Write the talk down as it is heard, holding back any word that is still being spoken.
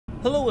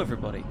Hello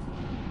everybody,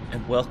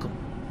 and welcome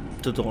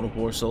to Dawn of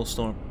War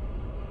Soulstorm.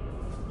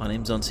 My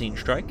name's Unseen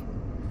Strike,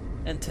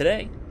 and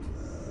today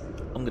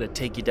I'm going to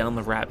take you down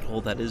the rabbit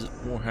hole that is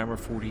Warhammer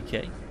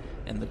 40k,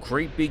 and the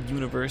great big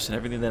universe and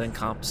everything that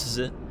encompasses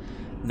it.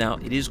 Now,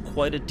 it is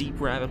quite a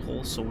deep rabbit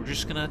hole, so we're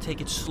just going to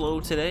take it slow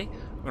today.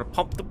 We're going to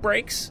pump the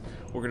brakes.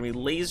 We're going to be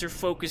laser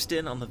focused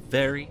in on the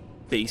very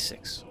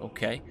basics,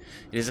 okay?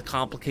 It is a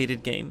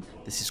complicated game.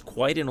 This is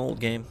quite an old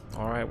game.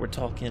 Alright, we're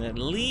talking at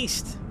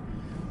least,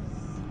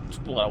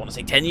 what, I want to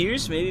say 10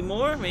 years, maybe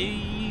more,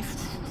 maybe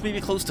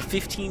close to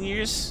 15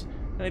 years.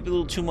 Maybe a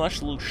little too much,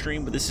 a little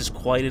extreme, but this is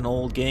quite an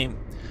old game.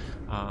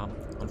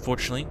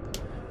 Unfortunately,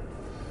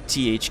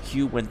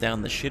 THQ went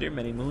down the shitter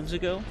many moons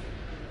ago.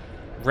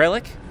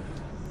 Relic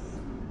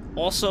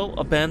also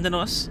abandoned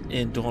us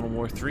in Dawn of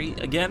War 3.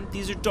 Again,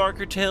 these are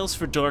darker tales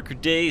for darker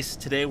days.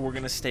 Today we're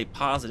going to stay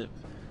positive.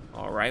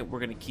 Alright, we're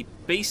going to keep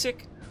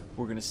basic.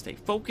 We're going to stay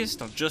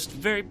focused on just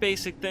very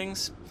basic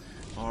things.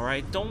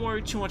 Alright, don't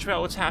worry too much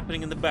about what's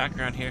happening in the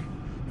background here.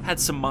 Had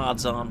some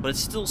mods on, but it's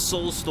still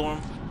Soulstorm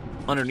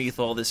underneath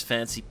all this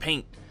fancy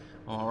paint.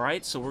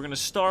 Alright, so we're going to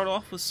start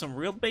off with some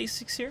real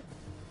basics here.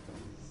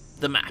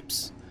 The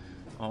maps.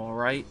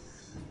 Alright,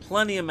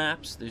 plenty of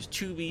maps. There's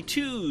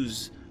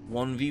 2v2s,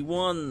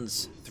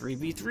 1v1s,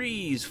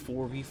 3v3s,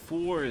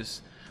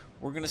 4v4s.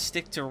 We're going to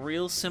stick to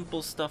real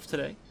simple stuff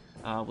today.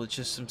 With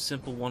just some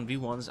simple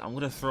 1v1s. I'm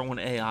going to throw an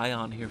AI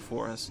on here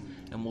for us,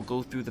 and we'll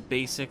go through the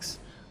basics.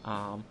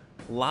 A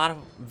lot of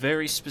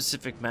very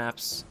specific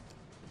maps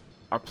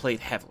are played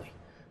heavily.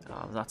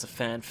 Lots of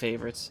fan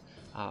favorites.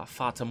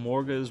 Fata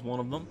Morga is one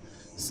of them.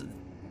 So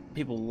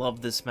people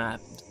love this map.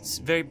 It's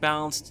very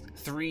balanced.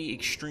 3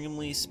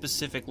 extremely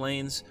specific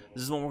lanes.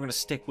 This is one we're going to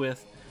stick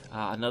with.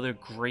 Another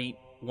great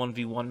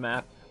 1v1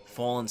 map,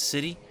 Fallen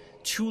City.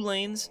 2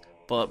 lanes.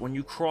 But when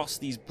you cross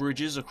these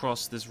bridges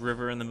across this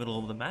river in the middle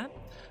of the map,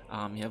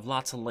 you have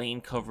lots of lane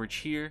coverage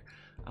here.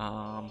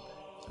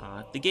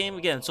 The game,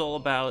 again, it's all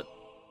about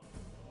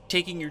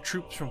taking your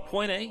troops from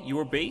point A,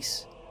 your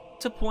base,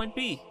 to point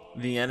B,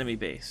 the enemy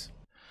base.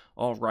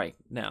 Alright,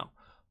 now,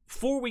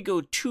 before we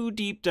go too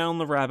deep down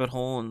the rabbit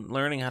hole and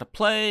learning how to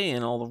play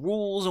and all the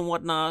rules and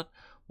whatnot,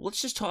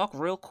 let's just talk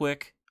real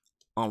quick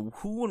on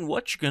who and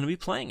what you're going to be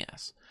playing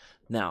as.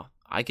 Now,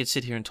 I could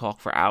sit here and talk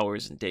for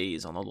hours and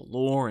days on all the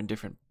lore and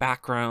different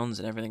backgrounds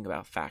and everything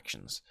about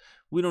factions.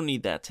 We don't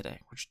need that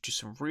today. We'll just do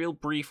some real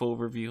brief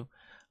overview.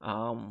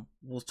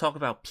 We'll talk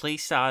about play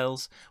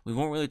styles. We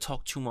won't really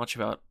talk too much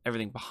about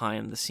everything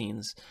behind the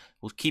scenes.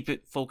 We'll keep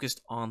it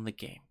focused on the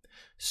game.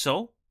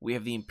 So, we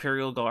have the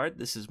Imperial Guard.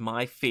 This is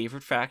my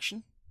favorite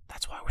faction.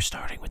 That's why we're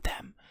starting with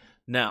them.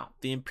 Now,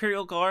 the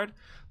Imperial Guard,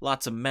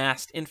 lots of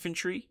massed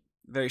infantry,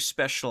 very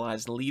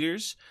specialized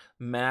leaders,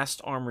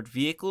 massed armored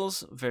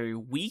vehicles, very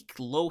weak,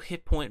 low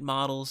hit point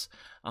models,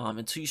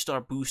 until you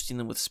start boosting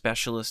them with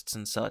specialists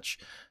and such.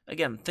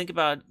 Again, think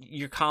about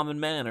your common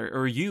man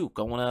or you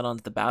going out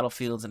onto the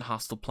battlefields and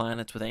hostile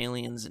planets with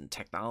aliens and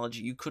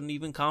technology you couldn't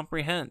even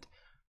comprehend.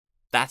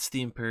 That's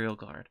the Imperial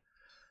Guard.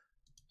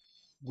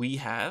 We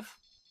have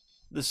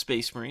the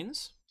Space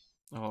Marines.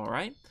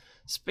 Alright,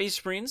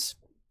 Space Marines.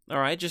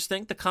 Alright, just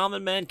think the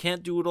common man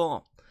can't do it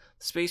all.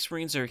 Space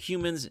Marines are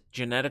humans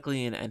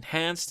genetically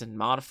enhanced and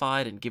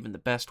modified and given the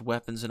best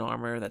weapons and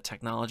armor that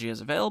technology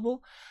has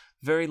available.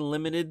 Very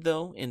limited,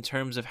 though, in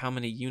terms of how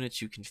many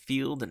units you can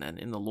field, and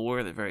in the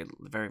lore, they're very,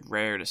 very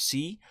rare to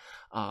see.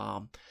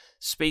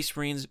 Space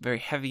Marines, very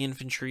heavy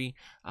infantry,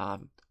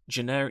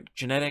 generic,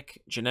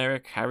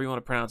 however you want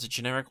to pronounce it,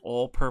 generic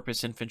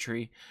all-purpose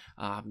infantry.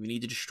 You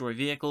need to destroy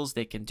vehicles,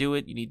 they can do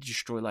it. You need to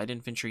destroy light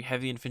infantry,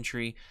 heavy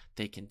infantry,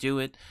 they can do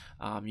it.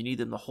 You need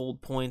them to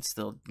hold points,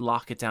 they'll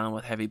lock it down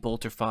with heavy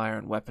bolter fire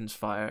and weapons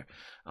fire.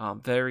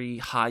 Very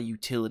high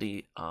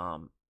utility,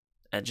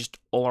 and just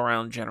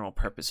all-around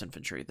general-purpose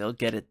infantry. They'll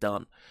get it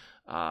done.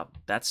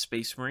 That's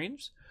Space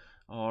Marines.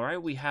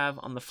 Alright, we have,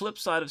 on the flip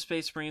side of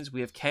Space Marines,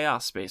 we have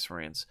Chaos Space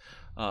Marines.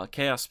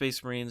 Chaos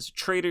Space Marines,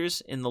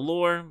 traitors in the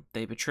lore.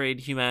 They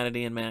betrayed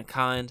humanity and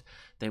mankind.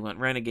 They went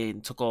renegade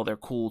and took all their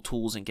cool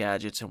tools and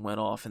gadgets and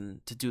went off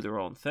to do their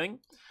own thing.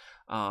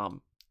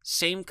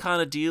 Same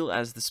kind of deal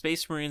as the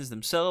Space Marines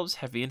themselves,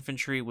 heavy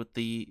infantry with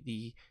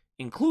the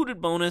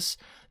included bonus.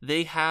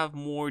 They have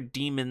more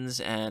demons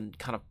and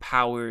kind of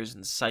powers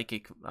and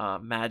psychic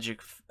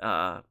magic,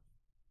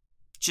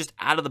 just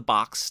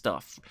out-of-the-box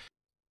stuff.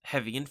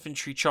 Heavy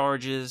infantry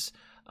charges,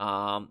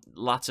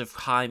 lots of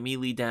high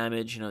melee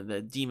damage. You know,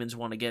 the demons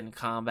want to get in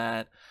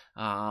combat.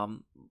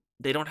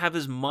 They don't have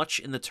as much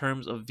in the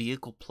terms of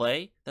vehicle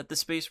play that the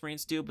Space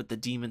Marines do, but the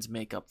demons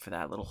make up for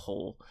that little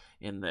hole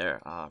in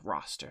their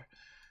roster.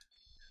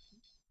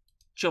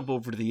 Jump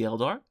over to the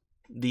Eldar.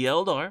 The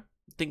Eldar,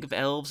 think of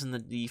elves in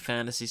the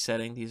fantasy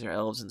setting. These are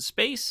elves in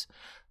space.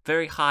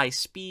 Very high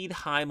speed,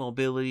 high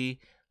mobility,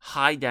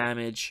 high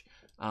damage.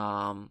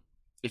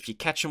 If you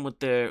catch them with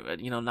their,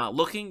 not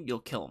looking, you'll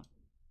kill them.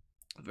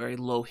 Very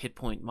low hit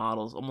point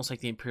models, almost like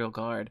the Imperial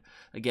Guard.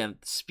 Again,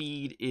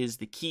 speed is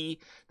the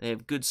key. They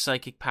have good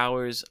psychic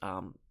powers.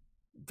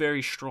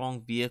 very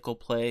strong vehicle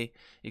play,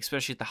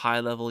 especially at the high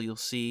level. You'll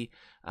see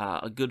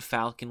a good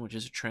Falcon, which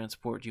is a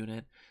transport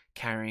unit,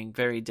 carrying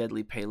very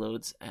deadly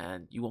payloads,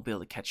 and you won't be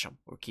able to catch them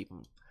or keep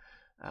them.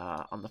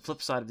 On the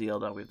flip side of the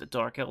Eldar, we have the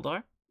Dark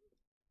Eldar.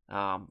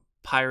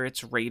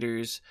 Pirates,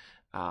 raiders,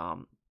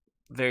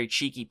 very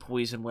cheeky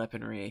poison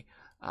weaponry,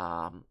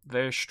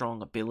 very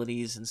strong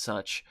abilities and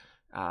such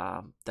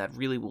that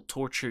really will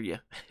torture you.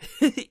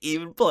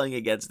 Even playing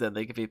against them,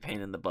 they can be a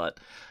pain in the butt.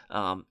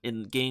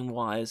 In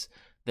game-wise,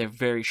 they're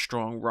very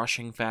strong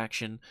rushing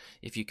faction.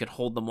 If you can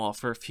hold them off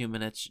for a few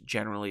minutes,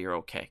 generally you're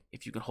okay.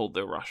 If you can hold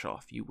their rush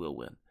off, you will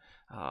win.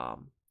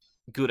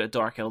 Good at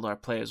Dark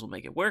Eldar players will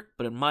make it work,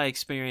 but in my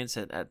experience,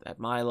 at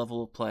my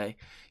level of play,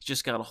 you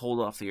just got to hold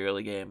off the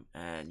early game,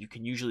 and you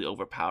can usually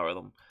overpower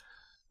them.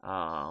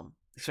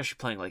 Especially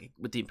playing like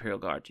with the Imperial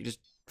Guard. You just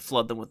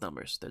flood them with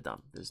numbers. They're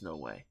done. There's no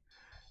way.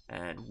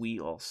 And we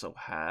also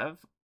have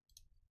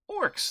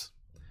Orcs.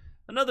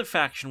 Another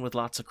faction with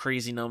lots of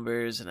crazy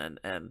numbers and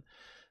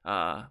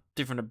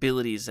different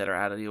abilities that are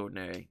out of the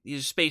ordinary.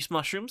 These are space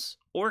mushrooms.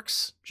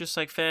 Orcs, just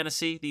like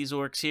fantasy. These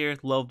orcs here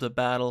love to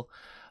battle.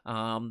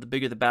 The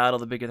bigger the battle,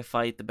 the bigger the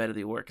fight, the better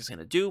the orc is going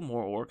to do.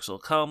 More orcs will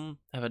come.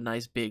 Have a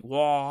nice big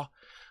wall.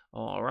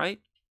 All right.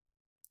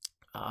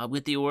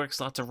 With the orcs,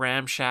 lots of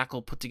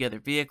ramshackle put together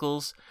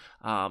vehicles.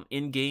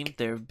 In game,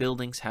 their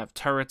buildings have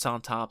turrets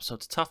on top, so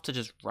it's tough to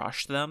just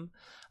rush them.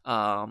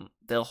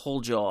 They'll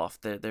hold you off.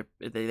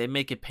 They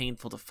make it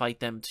painful to fight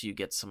them until you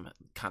get some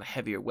kind of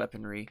heavier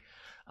weaponry.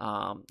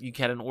 You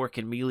get an orc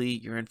in melee,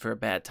 you're in for a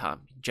bad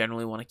time. You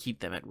generally want to keep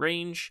them at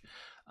range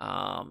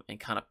and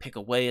kind of pick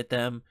away at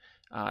them.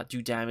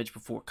 Do damage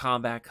before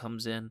combat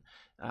comes in.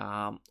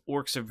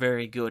 Orcs are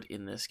very good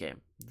in this game.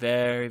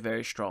 Very,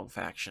 very strong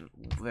faction.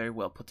 Very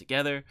well put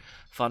together.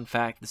 Fun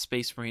fact, the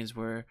Space Marines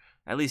were,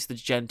 at least the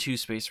Gen 2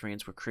 Space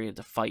Marines were created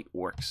to fight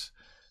orcs.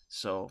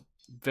 So,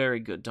 very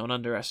good. Don't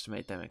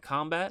underestimate them in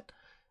combat.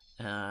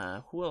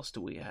 Who else do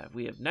we have?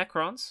 We have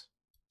Necrons.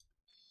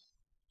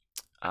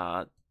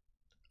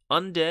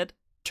 Undead,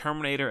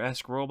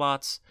 Terminator-esque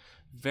robots.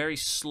 Very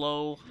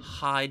slow,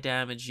 high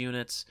damage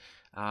units.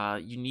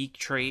 Unique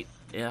trait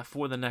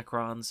for the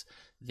Necrons.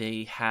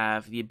 They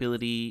have the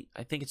ability,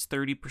 I think it's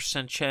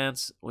 30%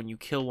 chance when you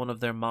kill one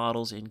of their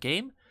models in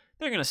game,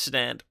 they're going to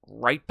stand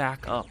right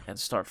back up and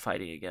start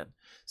fighting again.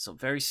 So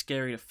very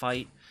scary to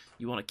fight.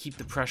 You want to keep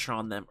the pressure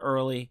on them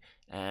early,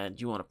 and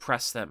you want to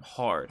press them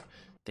hard.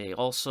 They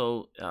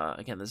also,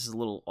 again, this is a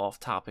little off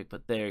topic,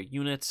 but their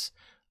units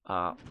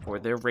or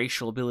their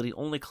racial ability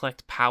only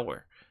collect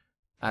power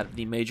out of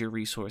the major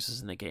resources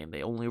in the game.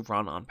 They only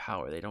run on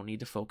power. They don't need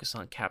to focus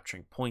on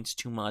capturing points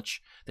too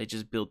much. They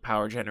just build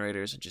power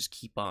generators and just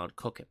keep on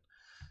cooking.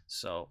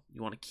 So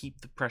you want to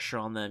keep the pressure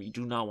on them. You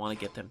do not want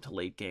to get them to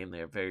late game.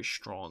 They are very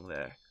strong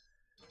there.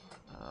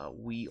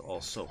 We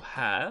also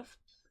have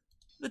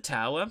the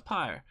Tau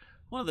Empire,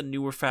 one of the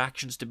newer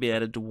factions to be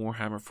added to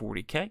Warhammer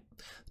 40k.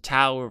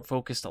 Tau are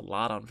focused a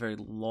lot on very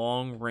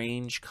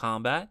long-range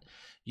combat.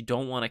 You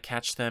don't want to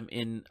catch them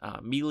in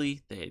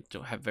melee. They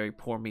don't have very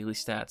poor melee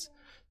stats.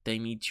 They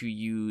need to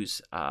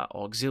use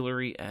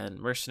auxiliary and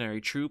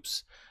mercenary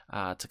troops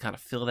to kind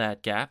of fill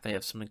that gap. They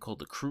have something called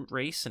the Kroot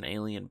race, an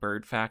alien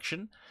bird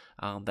faction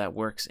that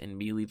works in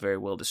melee very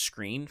well to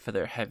screen for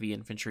their heavy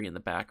infantry in the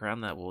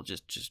background that will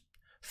just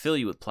fill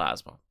you with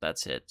plasma.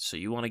 That's it. So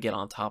you want to get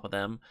on top of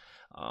them.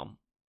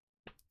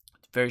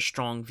 Very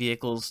strong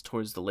vehicles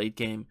towards the late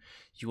game.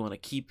 You want to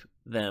keep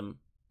them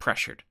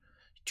pressured.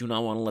 You do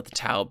not want to let the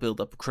Tau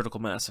build up a critical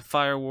mass of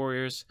fire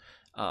warriors,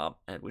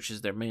 which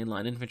is their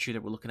mainline infantry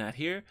that we're looking at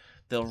here.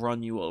 They'll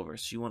run you over,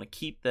 so you want to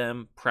keep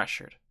them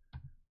pressured.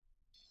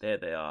 There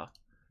they are,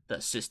 the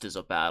Sisters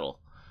of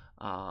Battle.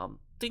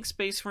 Think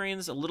Space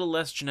Marines, a little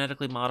less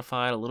genetically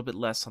modified, a little bit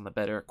less on the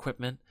better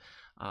equipment.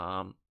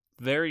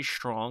 Very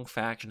strong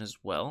faction as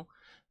well.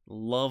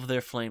 Love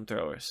their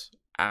flamethrowers.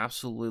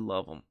 Absolutely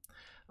love them.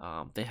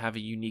 They have a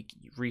unique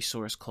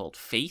resource called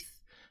Faith.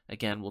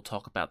 Again, we'll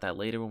talk about that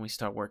later when we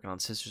start working on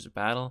Sisters of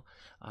Battle.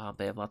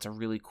 They have lots of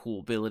really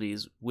cool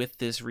abilities with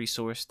this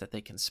resource that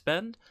they can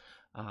spend.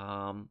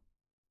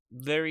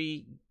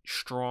 Very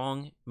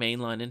strong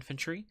mainline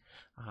infantry.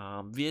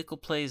 Vehicle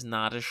play is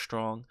not as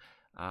strong.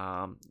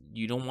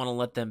 You don't want to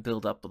let them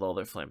build up with all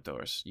their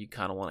flamethrowers. You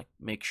kind of want to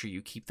make sure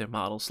you keep their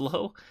models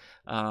low.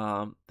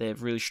 They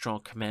have really strong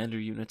commander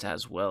units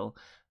as well.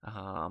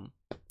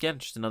 Again,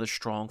 just another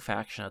strong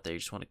faction out there. You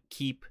just want to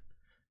keep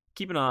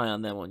an eye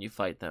on them when you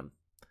fight them.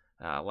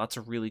 Lots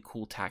of really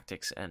cool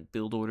tactics and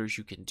build orders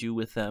you can do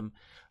with them.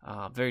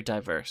 Very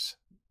diverse.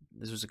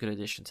 This was a good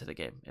addition to the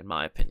game, in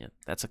my opinion.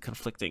 That's a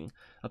conflicting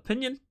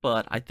opinion,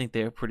 but I think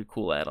they're a pretty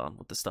cool add-on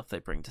with the stuff they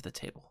bring to the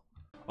table.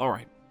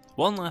 Alright,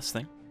 one last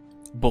thing.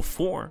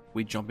 Before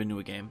we jump into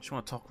a game, just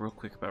want to talk real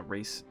quick about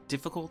race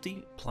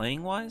difficulty,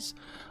 playing-wise.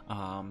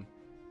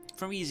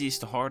 From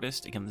easiest to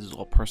hardest, again, this is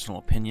all personal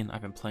opinion.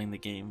 I've been playing the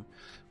game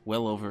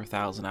well over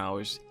 1,000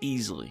 hours,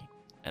 easily.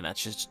 And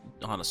that's just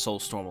on a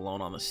Soulstorm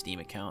alone on the Steam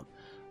account.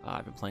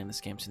 I've been playing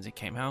this game since it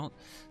came out.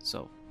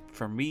 So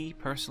For me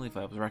personally, if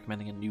I was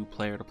recommending a new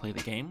player to play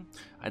the game,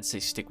 I'd say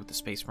stick with the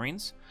Space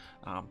Marines.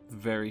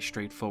 Very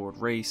straightforward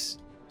race,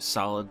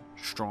 solid,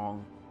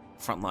 strong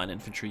frontline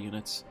infantry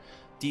units,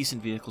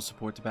 decent vehicle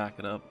support to back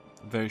it up,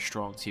 very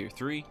strong tier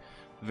 3,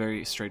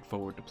 very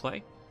straightforward to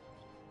play.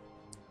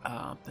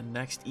 The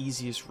next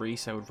easiest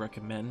race I would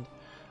recommend,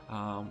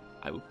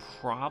 I would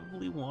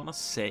probably want to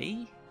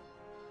say,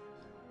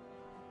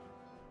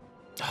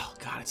 oh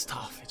god, it's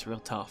tough, it's real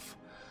tough.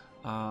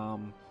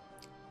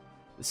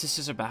 The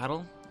Sisters of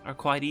Battle are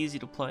quite easy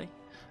to play.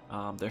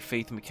 Their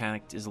faith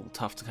mechanic is a little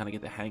tough to kind of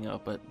get the hang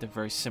of, but they're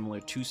very similar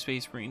to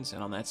Space Marines,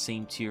 and on that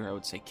same tier I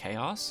would say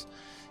Chaos.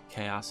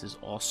 Chaos is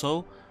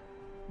also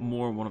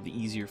more one of the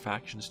easier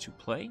factions to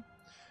play.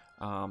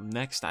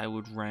 Next I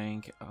would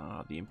rank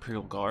the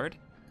Imperial Guard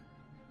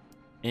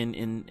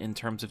in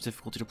terms of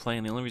difficulty to play,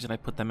 and the only reason I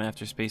put them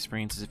after Space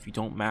Marines is if you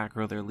don't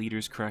macro their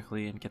leaders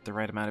correctly and get the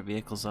right amount of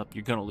vehicles up,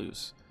 you're gonna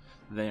lose.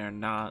 They are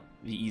not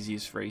the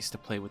easiest race to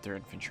play with their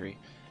infantry,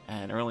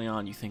 and early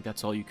on you think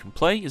that's all you can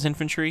play is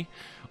infantry,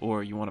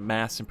 or you want to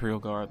mass Imperial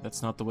Guard.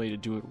 That's not the way to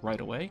do it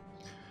right away.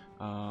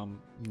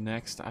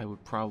 Next I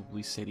would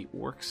probably say the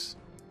Orcs.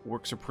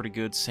 Orcs are pretty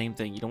good, same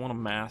thing, you don't want to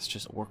mass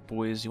just Orc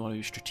boys, you want to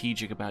be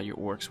strategic about your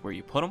Orcs where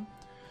you put them.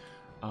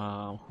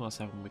 Who else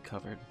haven't we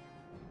covered?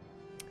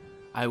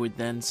 I would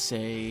then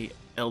say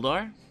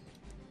Eldar.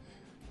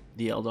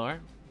 The Eldar,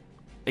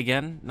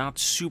 again, not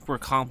super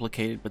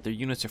complicated, but their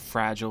units are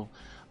fragile,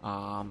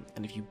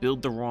 and if you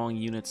build the wrong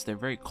units, they're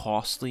very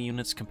costly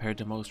units compared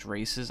to most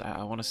races.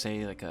 I want to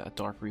say like a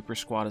Dark Reaper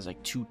squad is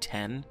like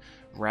 210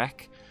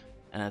 rec,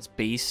 and that's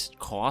base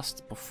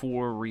cost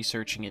before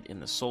researching it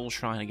in the Soul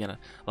Shrine. Again, a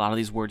lot of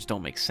these words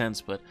don't make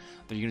sense, but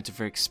their units are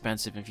very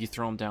expensive. If you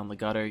throw them down the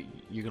gutter,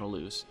 you're gonna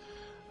lose.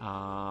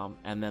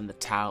 And then the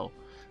Tau.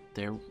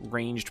 Their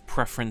ranged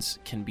preference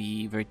can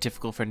be very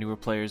difficult for newer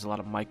players, a lot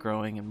of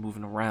microing and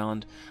moving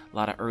around, a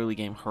lot of early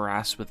game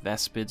harass with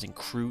Vespids and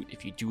Kroot.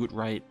 If you do it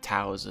right,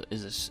 Tau is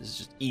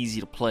just easy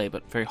to play,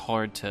 but very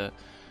hard to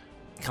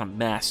kind of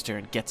master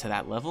and get to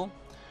that level.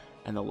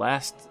 And the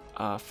last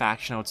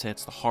faction I would say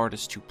it's the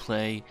hardest to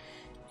play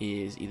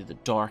is either the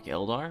Dark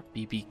Eldar,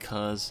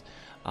 because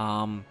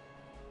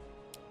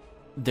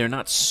they're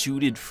not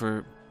suited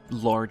for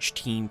large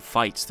team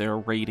fights. They're a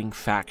raiding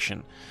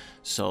faction.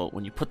 So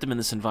when you put them in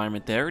this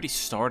environment, they already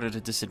start at a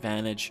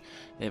disadvantage.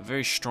 They have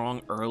very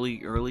strong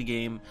early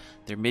game.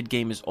 Their mid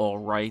game is all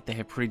right. They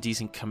have pretty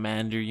decent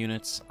commander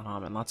units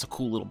and lots of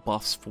cool little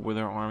buffs for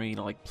their army, you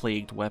know, like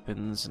plagued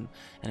weapons and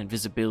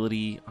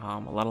invisibility, a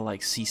lot of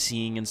like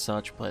CCing and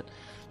such, but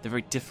they're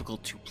very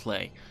difficult to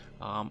play.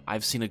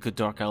 I've seen a good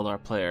Dark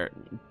Eldar player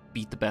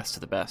beat the best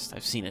of the best.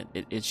 I've seen it.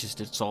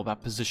 It's all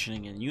about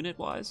positioning and unit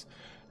wise.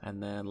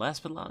 And then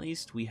last but not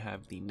least, we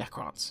have the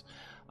Necrons.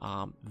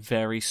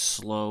 Very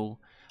slow.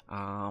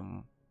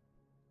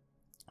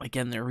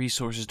 Again, their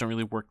resources don't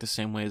really work the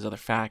same way as other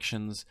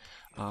factions.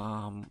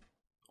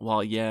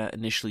 While, yeah,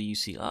 initially you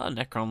see,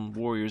 Necron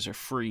warriors are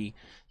free,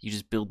 you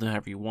just build them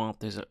however you want,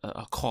 there's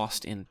a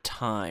cost in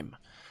time.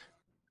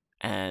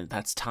 And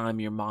that's time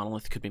your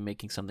monolith could be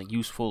making something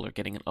useful or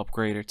getting an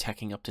upgrade or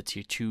teching up to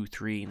tier 2,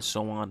 3, and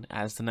so on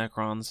as the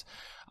Necrons.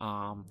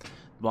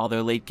 While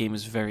their late game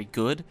is very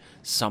good,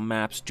 some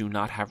maps do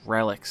not have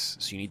relics,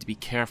 so you need to be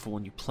careful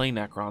when you play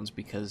Necrons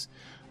because,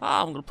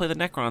 I'm going to play the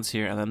Necrons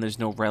here, and then there's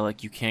no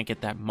relic, you can't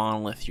get that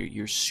monolith,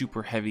 your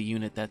super heavy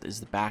unit that is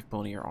the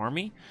backbone of your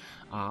army.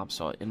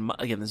 So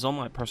again, this is all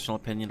my personal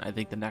opinion. I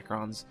think the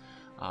Necrons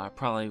are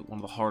probably one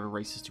of the harder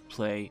races to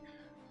play,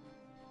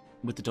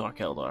 with the Dark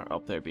Eldar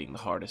up there being the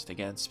hardest.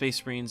 Again,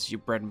 Space Marines, your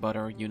bread and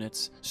butter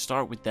units.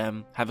 Start with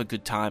them, have a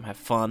good time, have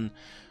fun,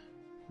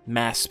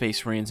 mass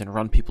Space Marines, and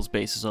run people's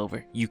bases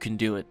over. You can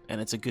do it, and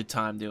it's a good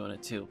time doing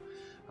it too.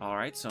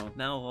 Alright, so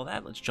now all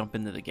that, let's jump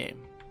into the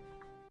game.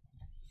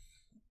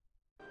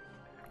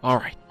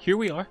 Alright, here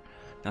we are.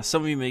 Now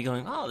some of you may be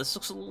going, oh, this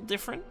looks a little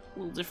different,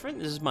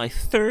 This is my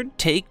third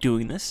take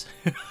doing this.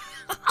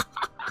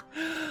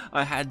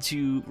 I had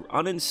to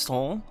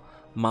uninstall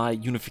my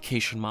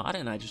unification mod,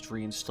 and I just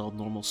reinstalled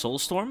normal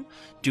Soulstorm.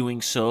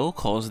 Doing so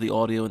caused the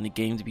audio in the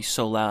game to be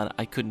so loud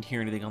I couldn't hear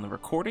anything on the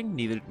recording.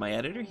 Neither did my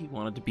editor. He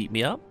wanted to beat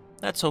me up.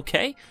 That's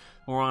okay.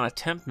 We're on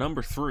attempt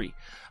number 3.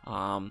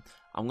 I'm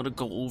gonna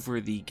go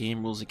over the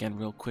game rules again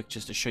real quick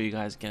just to show you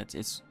guys again.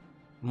 It's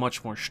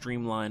much more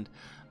streamlined.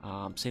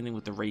 Same thing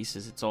with the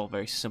races. It's all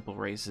very simple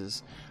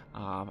races.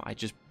 I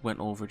just went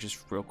over just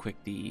real quick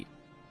the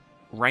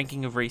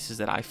ranking of races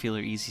that I feel are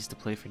easiest to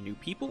play for new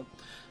people.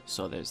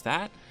 So there's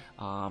that.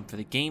 For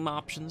the game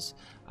options,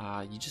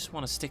 you just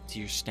want to stick to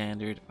your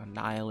standard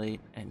Annihilate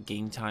and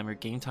Game Timer.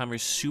 Game Timer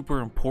is super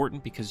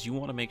important because you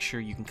want to make sure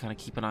you can kind of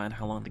keep an eye on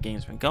how long the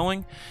game's been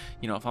going.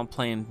 You know, if I'm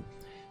playing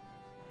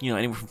you know,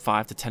 anywhere from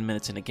 5 to 10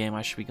 minutes in a game,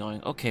 I should be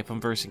going, okay, if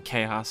I'm versing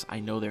Chaos, I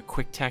know they're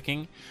quick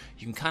teching.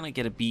 You can kind of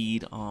get a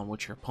bead on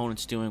what your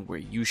opponent's doing, where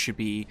you should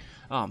be.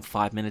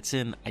 5 minutes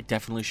in, I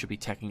definitely should be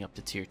teching up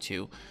to tier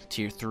 2,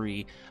 tier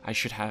 3. I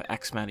should have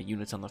X amount of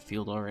units on the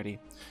field already.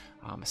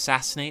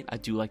 Assassinate, I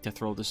do like to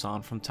throw this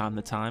on from time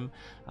to time,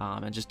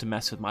 and just to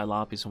mess with my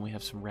lobbies when we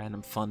have some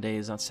random fun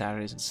days on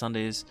Saturdays and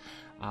Sundays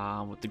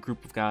with the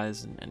group of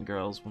guys and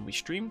girls when we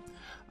stream.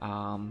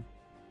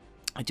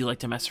 I do like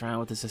to mess around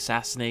with this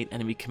Assassinate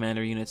enemy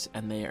commander units,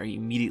 and they are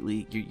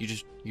immediately,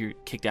 you're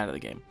kicked out of the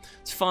game.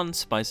 It's fun,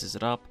 spices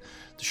it up.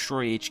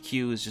 Destroy HQ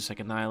is just like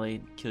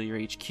Annihilate, kill your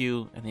HQ,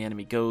 and the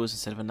enemy goes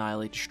instead of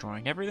Annihilate,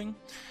 destroying everything.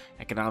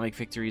 Economic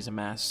victories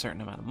amass a certain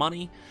amount of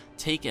money.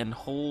 Take and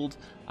hold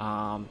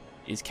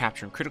is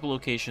capturing critical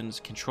locations.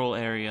 Control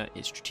area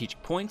is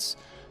strategic points.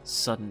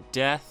 Sudden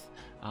death.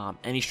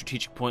 Any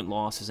strategic point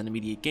loss is an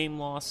immediate game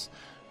loss.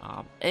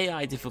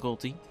 AI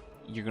difficulty,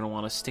 you're going to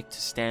want to stick to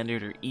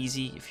standard or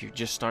easy if you're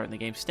just starting the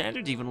game.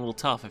 Standard's even a little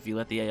tough if you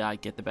let the AI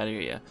get the better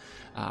of you.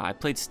 I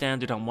played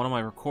standard on one of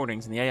my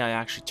recordings, and the AI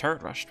actually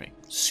turret rushed me.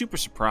 Super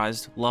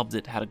surprised, loved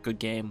it, had a good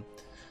game.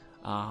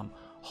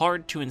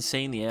 Hard to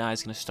insane, the AI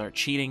is going to start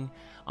cheating.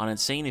 On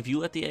insane, if you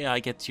let the AI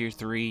get tier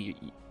 3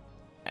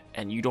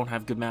 and you don't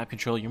have good map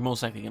control, you're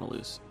most likely going to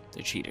lose.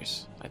 They're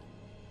cheaters.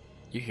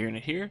 You're hearing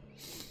it here.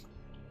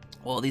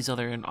 All these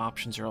other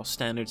options are all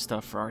standard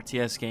stuff for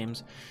RTS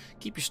games.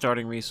 Keep your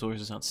starting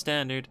resources on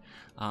standard.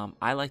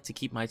 I like to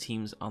keep my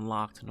teams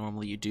unlocked.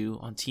 Normally you do.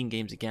 On team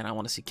games, again, I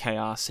want to see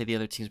chaos. Say the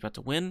other team's about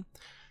to win.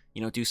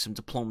 You know, do some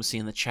diplomacy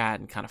in the chat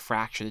and kind of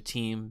fracture the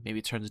team. Maybe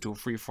it turns into a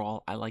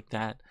free-for-all. I like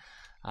that.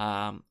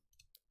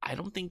 I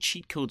don't think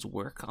cheat codes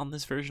work on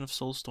this version of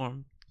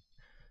Soulstorm.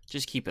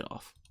 Just keep it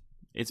off.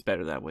 It's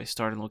better that way.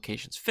 Starting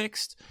locations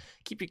fixed.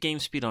 Keep your game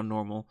speed on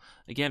normal.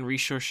 Again,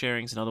 resource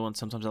sharing is another one.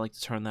 Sometimes I like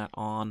to turn that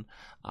on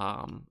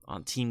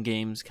team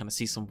games. Kind of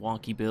see some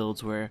wonky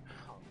builds where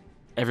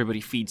everybody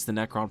feeds the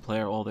Necron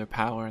player all their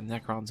power, and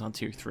Necron's on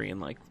tier 3 in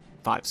like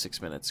 5-6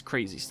 minutes.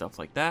 Crazy stuff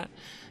like that.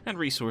 And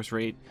resource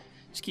rate,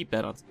 just keep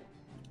that on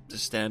the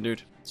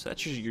standard. So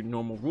that's your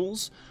normal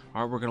rules.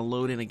 All right, we're going to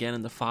load in again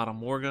into Fata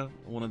Morga,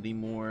 one of the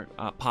more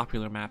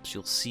popular maps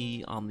you'll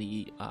see on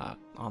the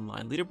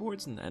online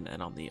leaderboards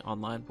and on the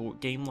online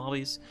game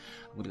lobbies.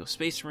 I'm going to go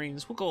Space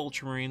Marines, we'll go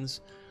Ultramarines,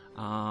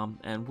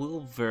 and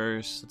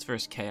let's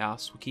verse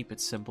Chaos. We'll keep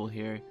it simple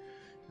here.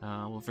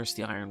 We'll verse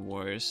the Iron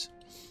Warriors.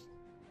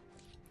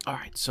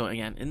 Alright, so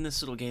again, in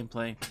this little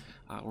gameplay,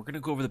 we're going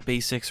to go over the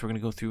basics. We're going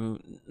to go through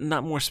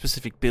not more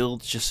specific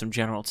builds, just some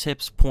general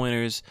tips,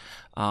 pointers,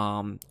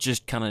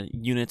 just kind of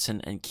units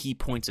and key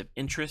points of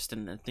interest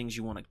and things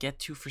you want to get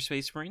to for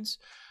Space Marines.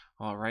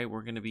 Alright,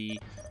 we're going to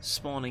be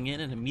spawning in,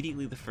 and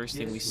immediately the first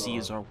thing we see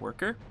is our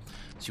worker.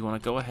 So you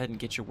want to go ahead and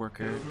get your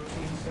worker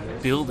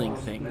building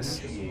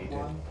things.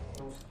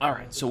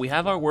 Alright, so we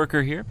have our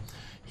worker here.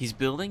 He's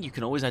building. You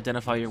can always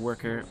identify your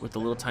worker with the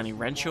little tiny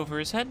wrench over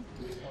his head.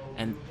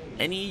 And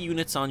any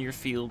units on your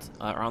field,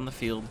 or on the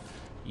field,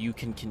 you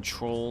can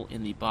control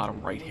in the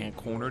bottom right-hand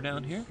corner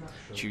down here.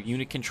 It's your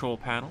unit control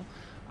panel.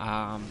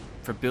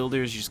 For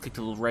builders, you just click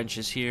the little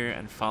wrenches here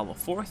and follow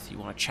forth. You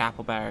want a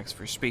chapel barracks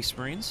for Space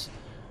Marines.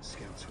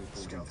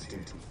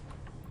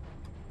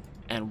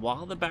 And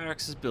while the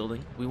barracks is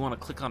building, we want to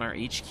click on our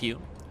HQ,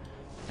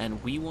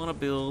 and we want to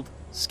build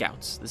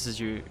scouts. This is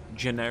your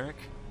generic.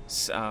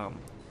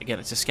 Again,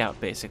 it's a scout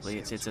basically.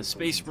 It's a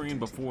Space Marine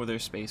before they're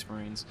Space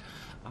Marines.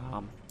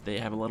 They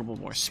have a little bit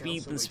more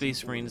speed than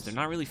Space Marines. They're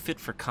not really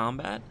fit for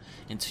combat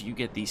until you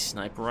get the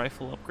sniper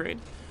rifle upgrade,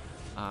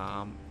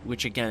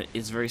 which again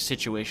is very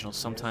situational.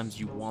 Sometimes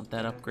you want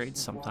that upgrade,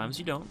 sometimes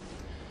you don't.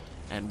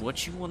 And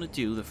what you want to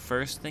do, the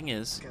first thing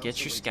is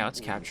get your scouts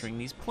capturing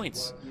these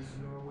points.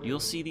 You'll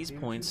see these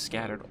points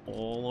scattered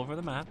all over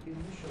the map,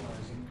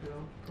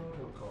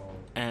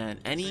 and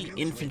any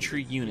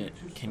infantry unit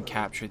can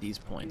capture these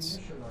points.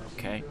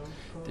 Okay,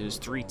 there's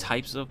 3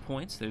 types of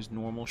points. There's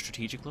normal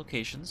strategic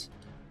locations,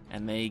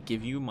 and they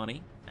give you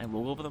money, and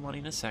we'll go over the money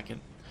in a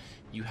second.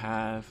 You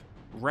have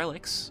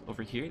relics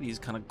over here, these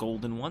kind of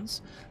golden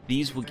ones.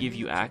 These will give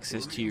you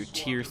access to your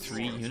tier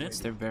 3 units.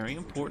 They're very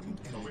important.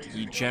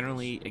 You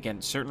generally,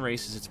 again, certain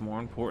races it's more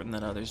important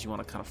than others. You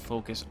want to kind of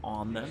focus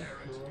on them.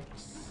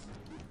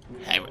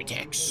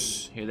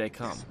 Heretics, here they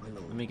come.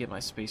 Let me get my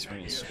Space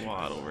Marine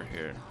squad over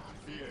here.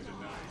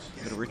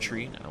 I'm gonna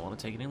retreat. I don't want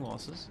to take any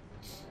losses.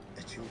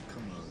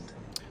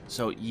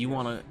 So you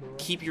want to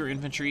keep your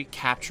infantry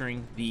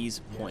capturing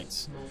these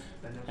points.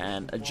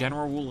 And a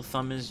general rule of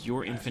thumb is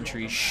your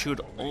infantry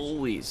should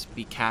always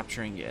be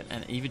capturing it.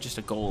 And even just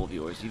a goal of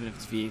yours, even if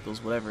it's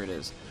vehicles, whatever it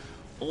is,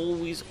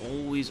 always,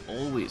 always,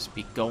 always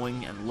be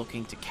going and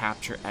looking to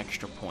capture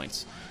extra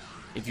points.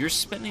 If you're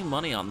spending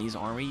money on these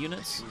army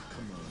units,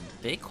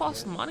 they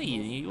cost money,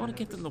 and you want to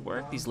get them to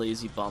work. These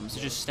lazy bums,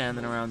 they're just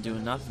standing around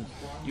doing nothing.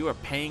 You are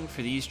paying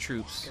for these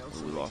troops.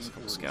 Ooh, we lost a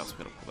couple scouts.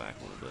 We're gonna pull back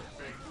a little bit.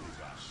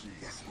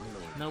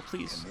 No,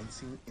 please.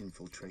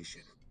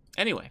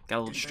 Anyway, got a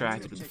little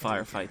distracted with the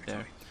firefight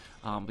there.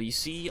 But you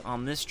see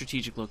on this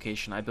strategic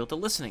location, I built a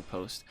listening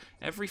post.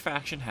 Every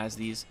faction has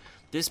these.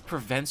 This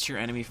prevents your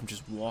enemy from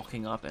just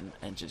walking up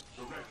and just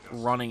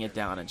running it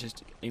down and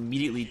just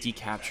immediately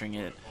decapturing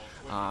it.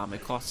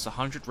 It costs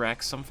 100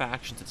 Rex. Some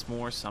factions it's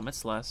more, some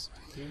it's less.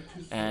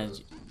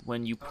 And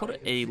when you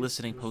put a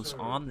listening post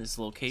on this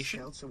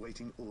location,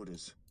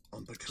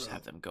 just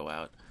have them go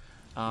out.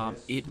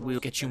 It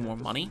will get you more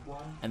money,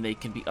 and they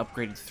can be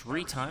upgraded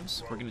 3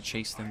 times. We're going to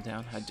chase them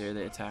down. How dare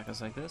they attack us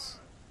like this?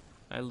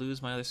 Did I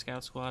lose my other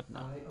scout squad?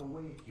 No.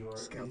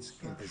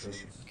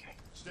 Okay.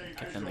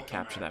 Get them to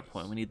capture that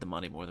point. We need the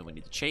money more than we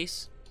need the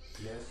chase.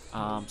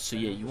 So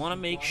yeah, you want to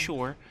make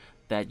sure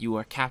that you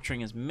are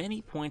capturing as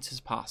many points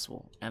as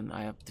possible. And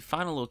I have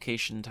defined a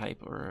location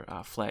type, or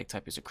flag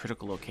type is a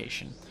critical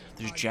location.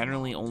 There's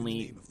generally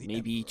only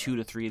maybe 2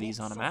 to 3 of these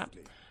on a map.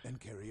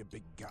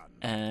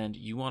 And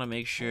you want to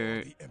make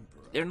sure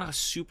they're not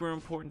super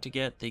important to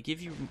get. They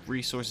give you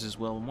resources as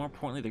well, but more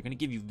importantly, they're going to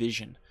give you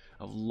vision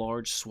of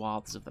large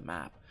swaths of the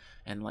map.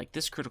 And like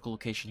this critical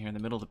location here in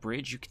the middle of the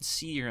bridge, you can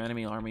see your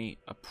enemy army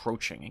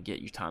approaching and get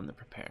you time to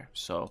prepare.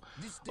 So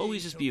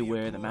always just be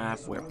aware of the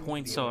map, where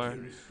points are,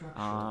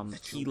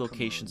 key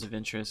locations of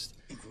interest.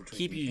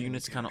 Keep your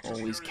units kind of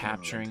always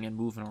capturing and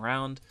moving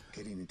around.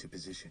 Getting into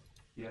position.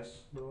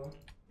 Yes, Lord.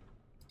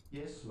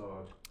 Yes,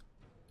 Lord.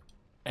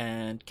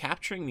 And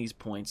capturing these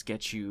points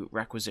gets you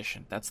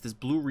requisition. That's this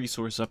blue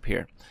resource up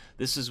here.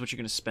 This is what you're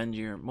going to spend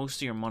most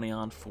of your money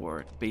on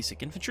for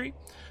basic infantry,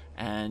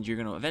 and you're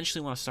going to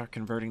eventually want to start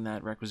converting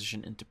that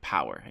requisition into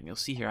power. And you'll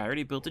see here I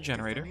already built a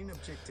generator.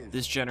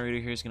 This generator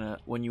here is going to,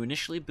 when you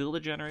initially build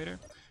a generator,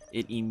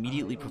 it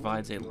immediately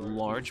provides a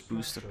large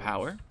boost of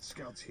power,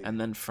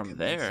 and then from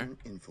there,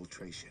 I'm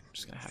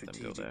just going to have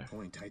them go there,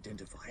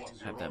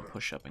 have them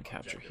push up and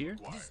capture here.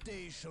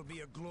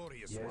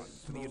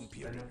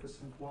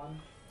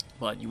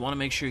 But you want to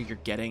make sure you're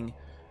getting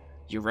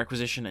your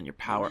requisition and your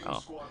power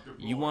up.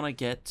 You want to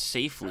get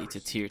safely to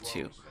tier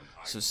 2.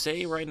 So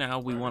say right now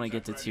we want to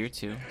get to tier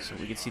 2, so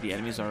we can see the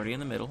enemy's already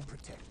in the middle.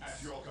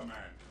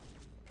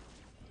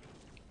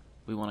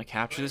 We want to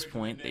capture this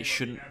point.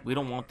 We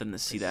don't want them to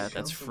see that.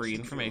 That's free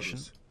information.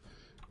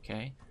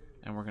 Okay,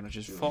 and we're gonna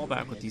just fall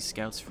back with these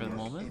scouts for the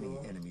moment.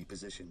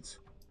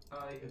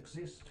 I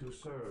exist to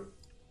serve.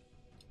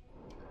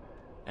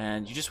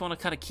 And you just want to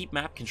kind of keep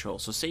map control.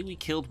 So say we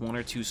killed 1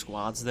 or 2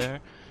 squads there,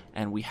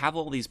 and we have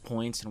all these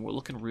points, and we're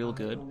looking real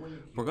good.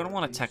 We're gonna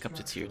want to tech up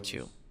to tier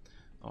 2.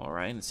 All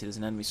right, and see there's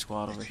an enemy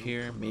squad over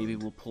here. Maybe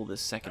we'll pull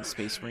this second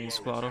Space Marine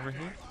squad over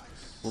here.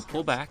 We'll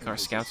pull back. Our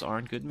scouts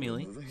aren't good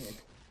melee.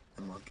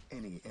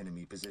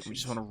 We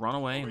just want to run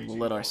away, and we'll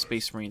let our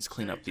Space Marines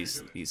clean up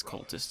these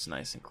cultists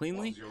nice and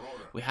cleanly.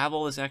 We have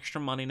all this extra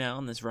money now,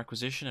 and this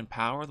requisition and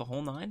power, the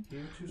whole 9.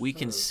 We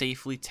can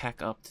safely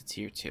tech up to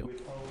tier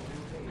 2.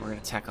 We're going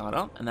to tech on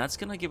up, and that's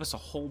going to give us a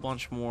whole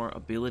bunch more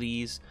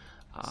abilities,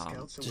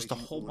 just a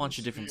whole bunch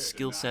of different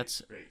skill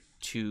sets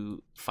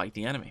to fight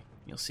the enemy.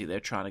 You'll see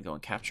they're trying to go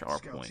and capture our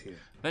point.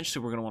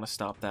 Eventually, we're going to want to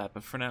stop that,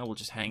 but for now, we'll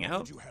just hang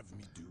out.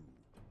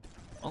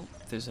 Oh,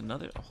 there's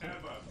another.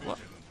 Oh,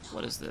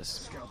 what is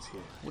this?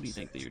 What do you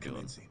think that you're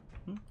doing?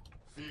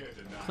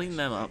 Clean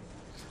them up.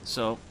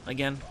 So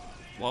again,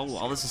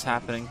 while this is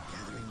happening,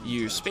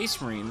 your Space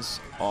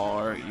Marines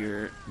are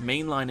your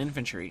mainline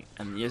infantry,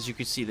 and as you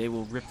can see, they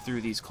will rip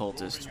through these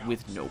cultists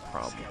with no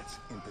problem.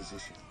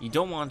 You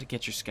don't want to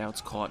get your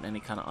scouts caught in any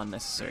kind of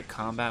unnecessary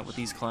combat with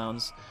these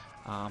clowns.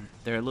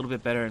 They're a little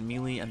bit better in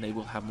melee, and they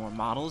will have more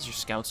models. Your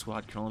scout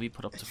squad can only be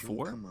put up to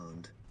 4.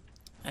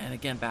 And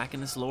again, back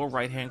in this lower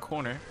right-hand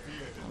corner,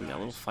 we got a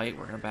little fight.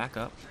 We're going to back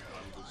up.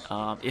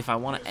 If I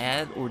want to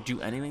add or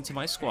do anything to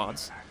my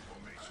squads,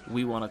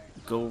 we want to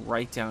go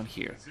right down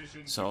here.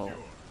 So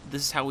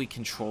this is how we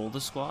control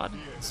the squad.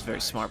 It's very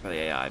smart by the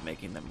AI,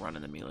 making them run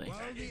in the melee.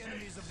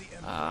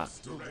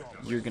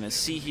 You're going to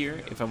see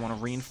here, if I want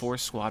to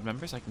reinforce squad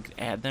members, I can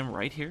add them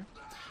right here.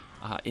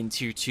 In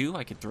tier 2,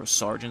 I can throw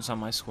sergeants on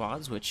my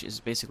squads, which is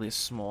basically a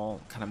small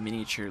kind of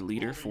miniature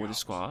leader for the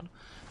squad.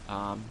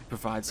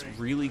 Provides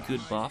really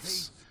good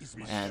buffs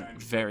and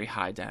very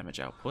high damage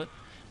output.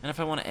 And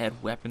if I want to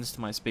add weapons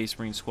to my Space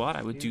Marine squad,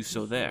 I would do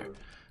so there.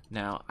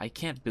 Now, I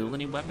can't build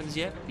any weapons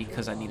yet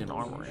because I need an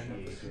armory.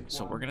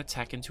 So we're going to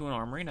tech into an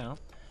armory now.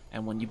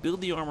 And when you build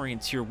the armory in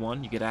tier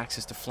 1, you get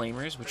access to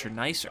flamers, which are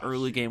nice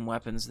early game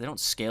weapons. They don't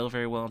scale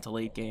very well into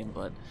late game,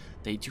 but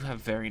they do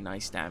have very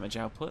nice damage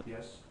output.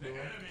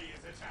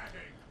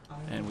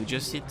 And we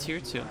just hit tier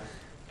 2.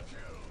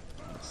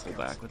 Pull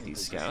back with these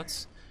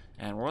scouts.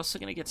 And we're also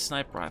going to get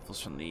sniper rifles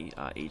from the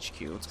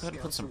HQ. Let's go ahead and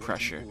put some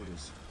pressure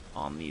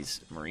on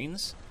these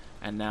Marines.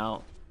 And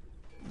now,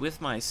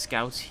 with my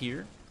scouts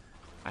here,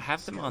 I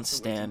have them on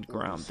stand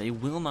ground. They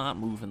will not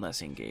move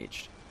unless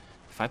engaged.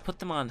 If I put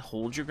them on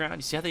hold your ground,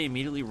 you see how they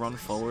immediately run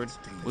forward?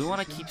 We want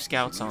to keep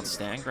scouts on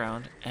stand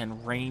ground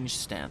and ranged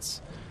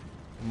stance.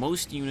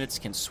 Most units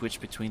can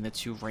switch between the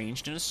two,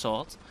 ranged and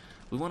assault.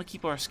 We want to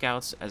keep our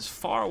scouts as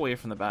far away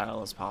from the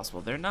battle as possible.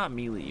 They're not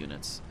melee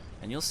units.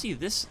 And you'll see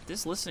this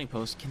listening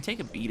post can take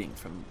a beating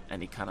from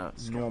any kind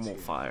of normal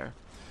fire.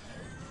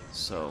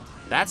 So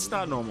that's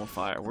not normal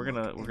fire. We're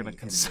gonna we're gonna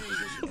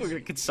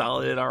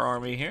consolidate our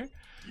army here.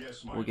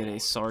 We'll get a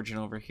sergeant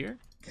over here.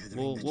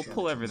 We'll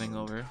pull everything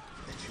over.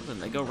 Then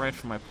they go right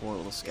for my poor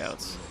little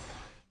scouts.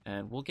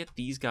 And we'll get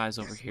these guys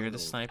over here, the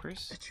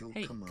snipers.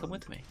 Hey, come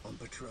with me.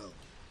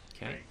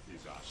 Okay.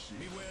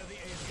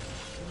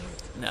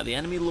 Now the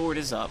enemy lord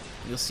is up.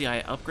 You'll see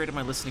I upgraded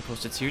my listening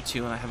post to tier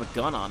 2 and I have a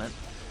gun on it.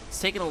 It's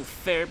taking a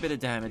fair bit of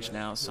damage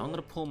now, so I'm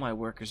going to pull my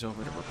workers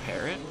over to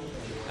repair it.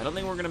 I don't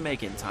think we're going to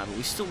make it in time, but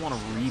we still want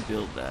to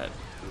rebuild that.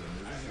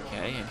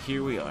 Okay, and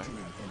here we are.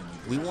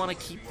 We want to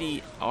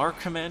keep our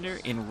commander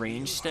in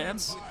range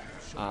stance.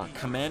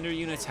 Commander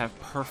units have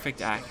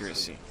perfect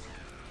accuracy.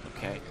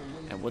 Okay,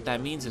 and what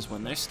that means is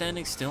when they're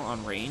standing still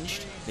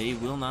unranged, they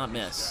will not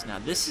miss. Now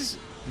this is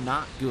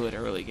not good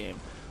early game.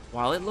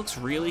 While it looks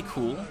really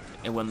cool,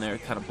 and when they're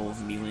kind of both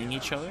meleeing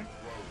each other,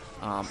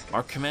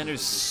 our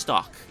commander's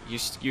stuck.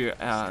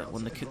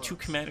 When the two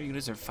commander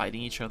units are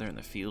fighting each other in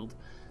the field,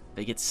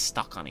 they get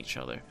stuck on each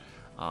other.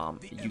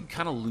 You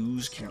kind of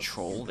lose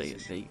control.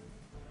 They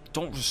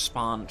don't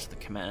respond to the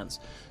commands.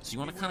 So you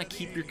want to kind of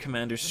keep your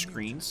commander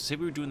screened. So say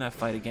we were doing that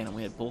fight again and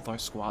we had both our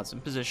squads in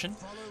position.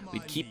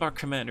 We'd keep our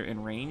commander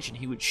in range and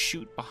he would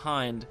shoot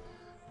behind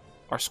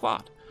our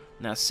squad.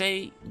 Now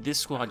say this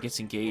squad gets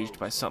engaged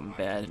by something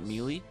bad in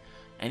melee.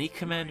 Any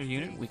commander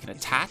unit we can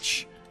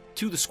attach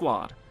to the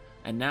squad.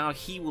 And now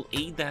he will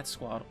aid that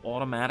squad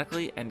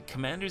automatically, and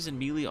commanders in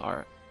melee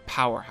are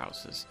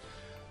powerhouses.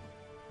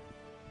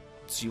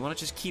 So you want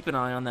to just keep an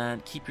eye on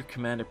that, keep your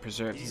commander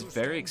preserved. He's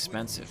very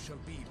expensive.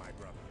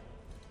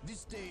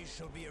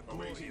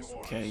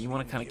 Okay, you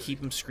want to kind of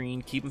keep him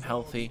screened, keep him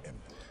healthy.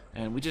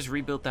 And we just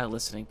rebuilt that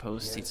listening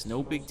post. It's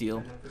no big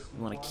deal.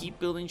 We want to keep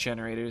building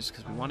generators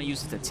because we want to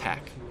use it to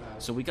tech.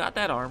 So we got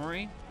that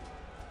armory.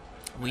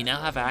 We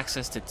now have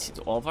access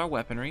to all of our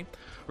weaponry.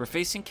 We're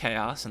facing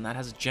Chaos, and that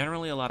has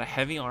generally a lot of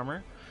heavy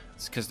armor.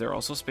 It's because they're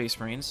also Space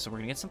Marines, so we're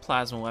going to get some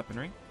plasma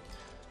weaponry.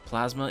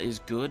 Plasma is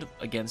good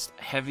against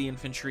heavy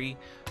infantry,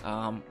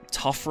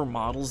 tougher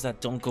models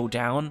that don't go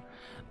down.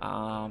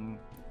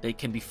 They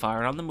can be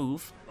fired on the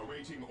move.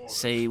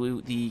 Say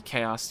the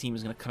Chaos team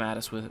is going to come at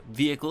us with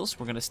vehicles.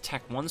 We're going to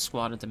tech one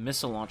squad into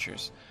missile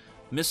launchers.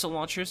 Missile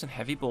launchers and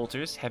heavy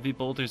bolters. Heavy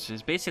bolters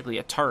is basically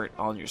a turret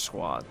on your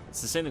squad.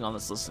 It's the same thing on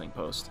this listening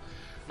post.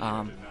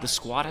 The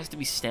squad has to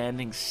be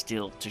standing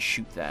still to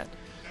shoot that.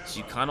 So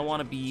you kind of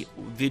want to be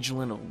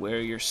vigilant of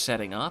where you're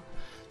setting up.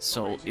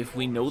 So if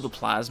we know the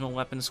plasma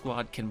weapon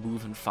squad can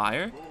move and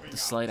fire, the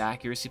slight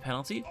accuracy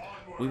penalty,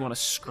 we want to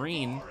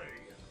screen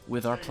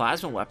with our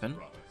plasma weapon,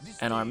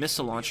 and our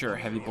missile launcher or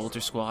heavy bolter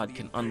squad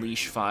can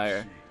unleash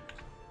fire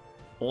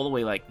all the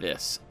way like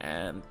this,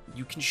 and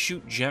you can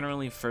shoot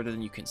generally further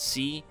than you can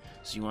see.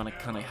 So you want to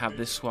kind of have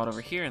this squad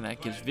over here, and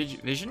that gives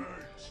vision,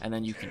 and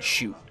then you can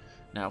shoot.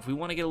 Now if we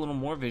want to get a little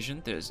more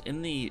vision, there's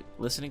in the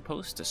listening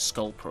post a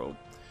skull probe.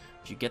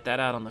 If you get that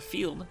out on the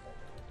field,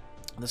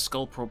 the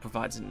skull probe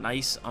provides a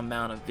nice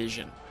amount of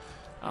vision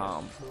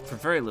for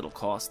very little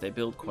cost. They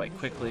build quite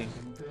quickly.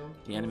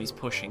 The enemy's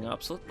pushing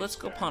up, so let's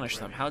go punish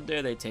them. How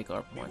dare they take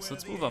our points?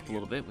 Let's move up a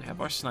little bit. We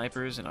have our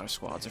snipers and our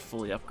squads are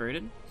fully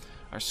upgraded.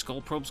 Our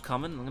skull probe's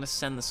coming. I'm going to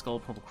send the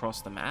skull probe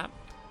across the map.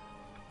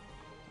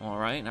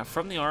 Alright, now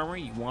from the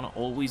armory, you want to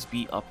always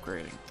be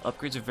upgrading.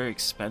 Upgrades are very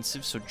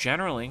expensive, so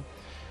generally,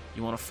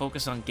 you want to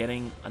focus on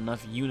getting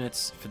enough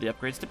units for the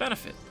upgrades to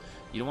benefit.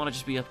 You don't want to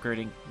just be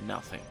upgrading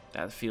nothing.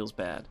 That feels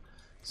bad.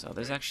 So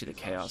there's actually the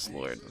Chaos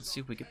Lord. Let's see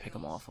if we can pick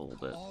him off a little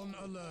bit.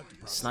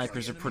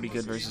 Snipers are pretty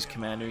good versus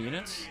commander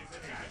units.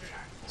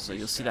 So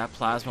you'll see that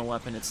plasma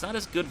weapon. It's not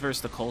as good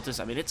versus the cultist.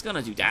 I mean, it's going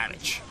to do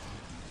damage.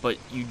 But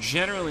you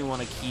generally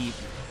want to keep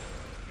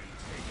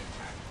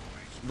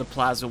the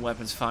plasma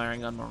weapons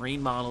firing on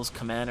marine models,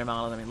 commander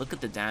models. I mean, look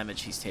at the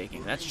damage he's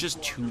taking. That's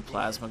just 2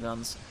 plasma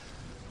guns.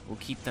 We'll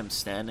keep them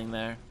standing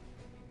there.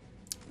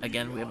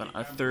 Again, we have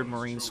a third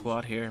marine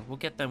squad here. We'll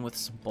get them with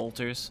some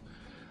bolters.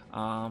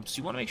 So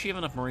you want to make sure you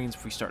have enough marines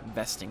before you start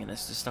investing in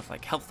this. There's stuff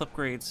like health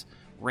upgrades,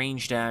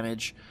 range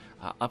damage,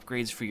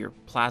 upgrades for your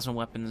plasma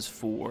weapons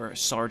for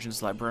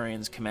sergeants,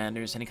 librarians,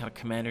 commanders, any kind of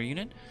commander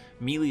unit,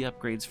 melee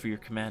upgrades for your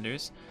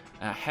commanders.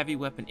 Heavy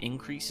weapon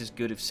increase is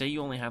good if, say,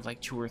 you only have like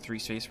 2 or 3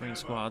 Space Marine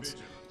squads,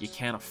 you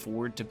can't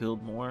afford to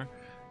build more.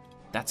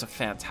 That's a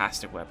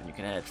fantastic weapon. You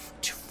can add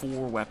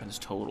 4 weapons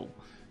total.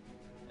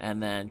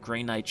 And then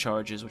Grey Knight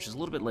charges, which is a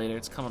little bit later.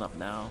 It's coming up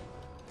now.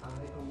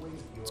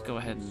 Let's go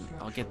ahead and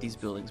I'll get these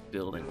buildings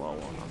building while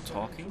I'm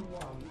talking.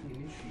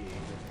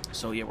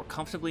 So yeah, we're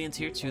comfortably in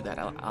tier 2. That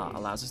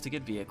allows us to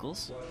get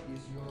vehicles.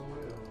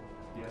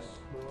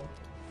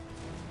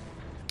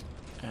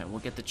 And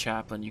we'll get the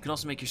chaplain. You can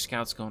also make your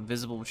scouts go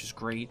invisible, which is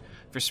great.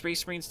 For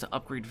Space Marines to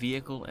upgrade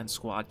vehicle and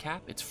squad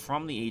cap, it's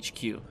from the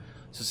HQ.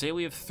 So say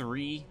we have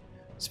 3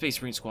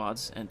 Space Marine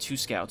squads and 2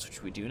 scouts,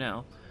 which we do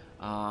now.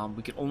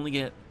 We could only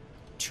get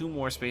 2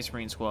 more Space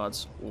Marine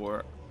squads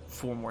or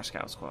 4 more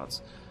scout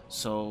squads.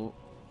 So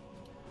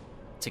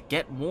To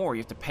get more, you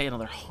have to pay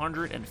another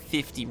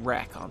 150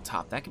 rec on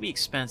top. That can be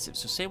expensive.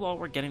 So say while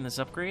we're getting this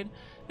upgrade,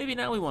 maybe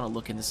now we want to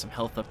look into some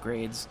health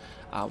upgrades.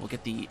 We'll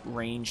get the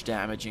range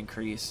damage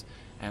increase,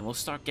 and we'll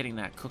start getting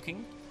that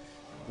cooking.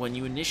 When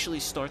you initially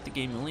start the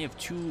game, you only have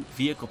 2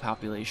 vehicle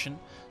population,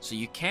 so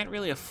you can't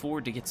really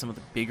afford to get some of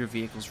the bigger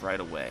vehicles right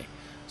away.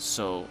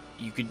 So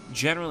you could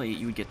generally,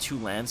 you would get 2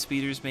 land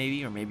speeders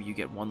maybe, or maybe you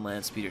get 1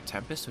 land speeder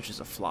Tempest, which is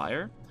a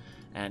flyer,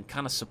 and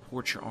kind of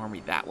support your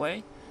army that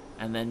way.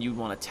 And then you'd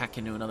want to tech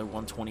into another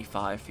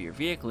 125 for your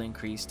vehicle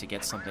increase to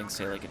get something,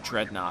 say like a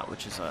Dreadnought,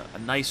 which is a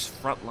nice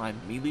frontline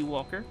melee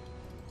walker.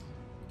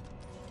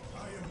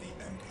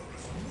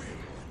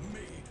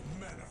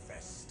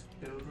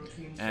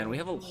 And we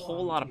have a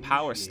whole lot of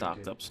power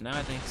stocked up. So now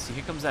I think, see,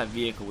 here comes that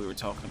vehicle we were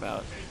talking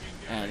about.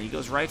 And he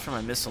goes right for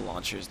my missile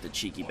launchers, the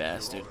cheeky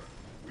bastard.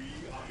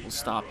 We'll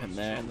stop him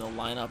there, and they'll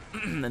line up,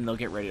 and they'll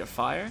get ready to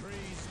fire.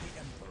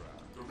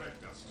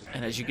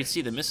 And as you can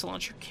see, the missile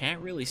launcher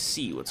can't really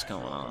see what's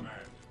going on.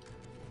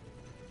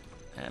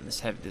 And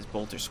this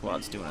bolter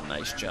squad's doing a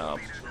nice job.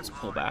 Let's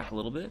pull back a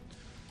little bit.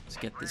 Let's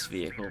get this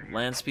vehicle.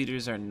 Land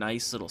speeders are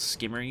nice little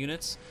skimmer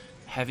units.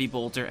 Heavy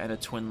bolter and a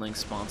twin link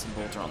sponson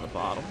bolter on the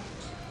bottom.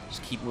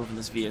 Just keep moving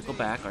this vehicle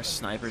back. Our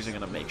snipers are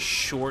going to make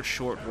short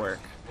work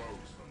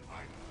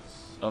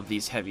of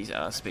these heavy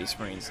Space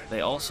Marines.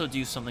 They also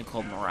do something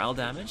called morale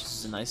damage. This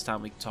is a nice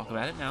time we can talk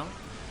about it now.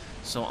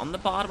 So on the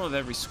bottom of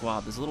every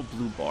squad, there's a little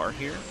blue bar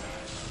here.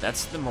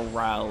 That's the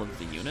morale of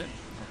the unit.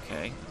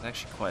 Okay, there's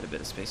actually quite a bit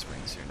of Space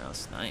Marines here now.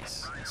 It's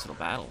nice. Nice little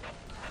battle.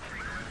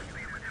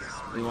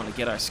 We want to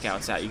get our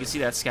scouts out. You can see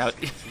that scout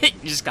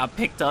just got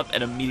picked up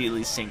and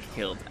immediately sync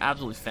killed.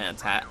 Absolutely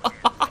fantastic.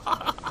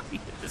 He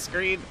hit the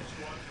screen.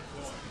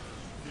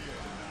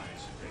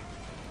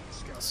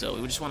 So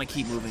we just want to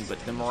keep moving, but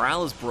the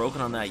morale is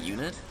broken on that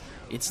unit.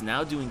 It's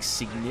now doing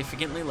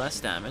significantly less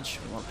damage.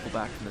 We want to pull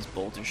back from this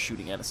bolter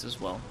shooting at us as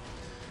well.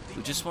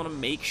 We just want to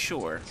make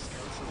sure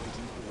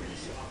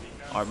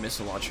our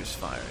missile launcher's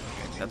firing.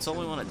 That's all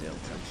we want to do.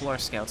 We'll pull our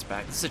scouts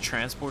back. This is a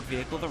transport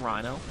vehicle, the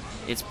Rhino.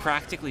 It's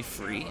practically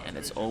free, and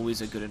it's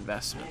always a good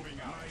investment.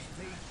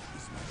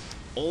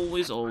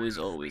 Always,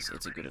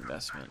 it's a good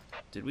investment.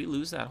 Did we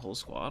lose that whole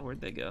squad?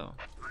 Where'd they go?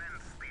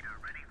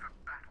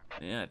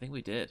 Yeah, I think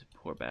we did.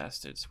 Poor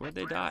bastards. Where'd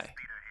they die?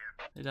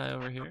 They die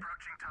over here?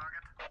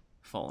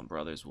 Fallen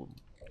Brothers will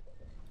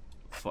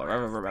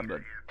forever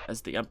remember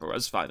as the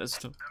Emperor's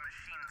finest. Where'd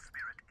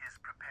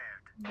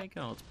they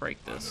go? Let's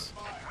break this.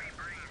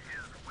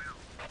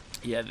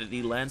 Yeah,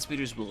 the land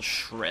speeders will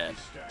shred.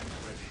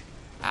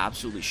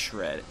 Absolutely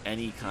shred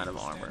any kind of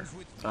armor.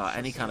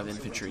 Any kind of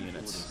infantry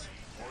units.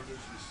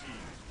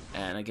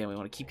 And again, we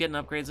want to keep getting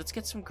upgrades. Let's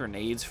get some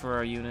grenades for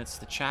our units.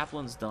 The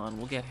chaplain's done.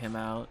 We'll get him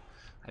out.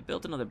 I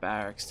built another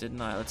barracks, didn't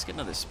I? Let's get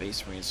another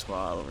Space Marine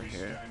squad over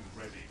here.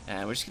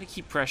 And we're just going to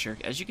keep pressure.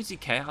 As you can see,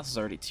 Chaos is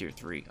already tier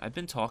 3. I've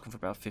been talking for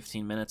about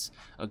 15 minutes.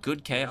 A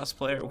good Chaos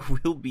player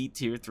will be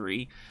tier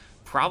 3.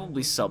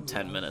 Probably sub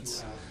 10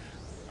 minutes.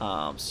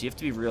 So you have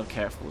to be real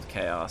careful with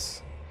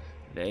Chaos.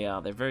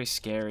 They're very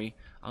scary.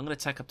 I'm going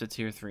to tech up to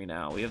tier 3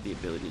 now. We have the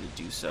ability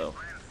to do so.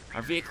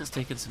 Our vehicle's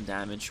taken some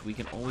damage. We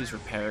can always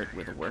repair it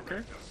with a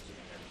worker.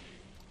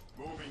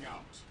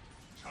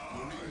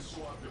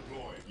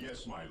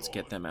 Let's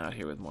get them out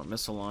here with more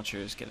missile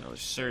launchers, get another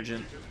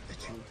surgeon,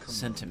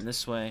 send him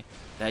this way.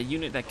 That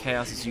unit that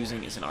Chaos is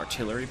using is an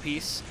artillery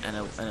piece and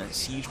a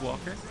siege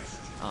walker.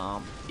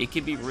 It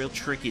can be real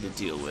tricky to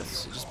deal with,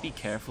 so just be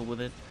careful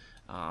with it.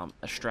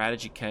 A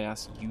strategy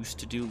Chaos used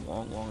to do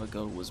long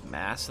ago was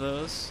mass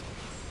those.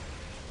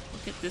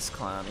 Look at this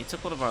clown. He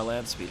took one of our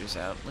land speeders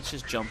out. Let's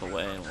just jump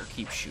away and we'll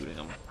keep shooting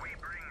him.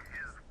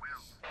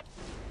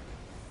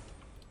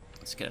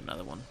 Let's get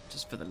another one,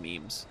 just for the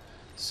memes.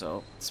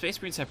 So,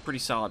 Space Marines have pretty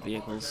solid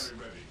vehicles.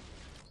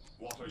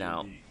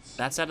 Now,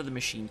 that's out of the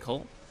Machine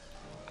Cult.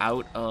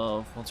 Out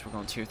of, once we're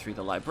going tier 3,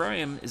 the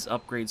Librarian is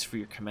upgrades for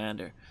your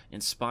commander.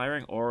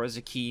 Inspiring Aura is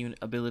a key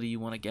ability you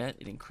want to get.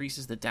 It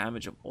increases the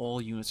damage of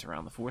all units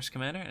around the Force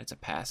Commander, and it's a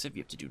passive.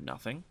 You have to do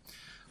nothing.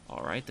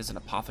 Alright, there's an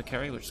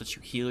Apothecary, which lets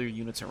you heal your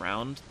units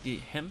around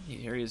him.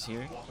 Here he is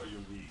here.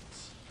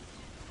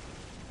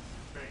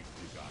 I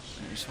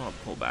just want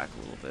to pull back a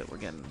little bit. We're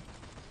getting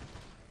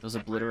those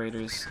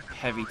Obliterators,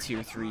 heavy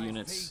tier 3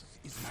 units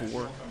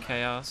for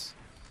Chaos.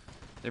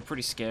 They're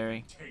pretty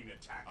scary.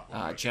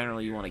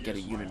 Generally, you want to get a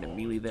unit in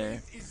melee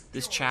there.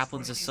 This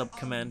Chaplain's a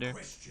sub-commander.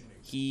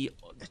 He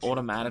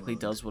automatically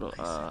does what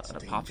an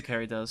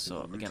Apothecary does.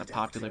 So, again, a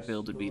popular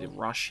build would be to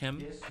rush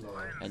him.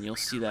 And you'll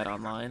see that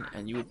online.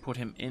 And you would put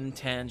him in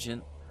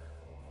tangent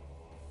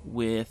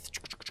with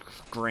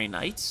Grey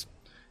Knights.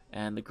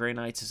 And the Grey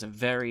Knights is a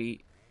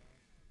very...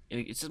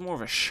 It's just more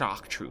of a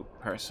shock troop,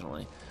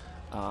 personally.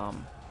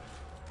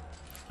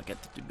 I'll get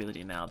the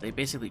ability now. They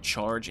basically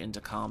charge into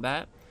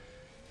combat,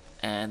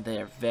 and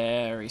they're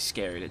very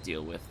scary to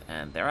deal with.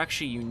 And they're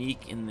actually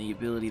unique in the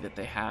ability that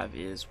they have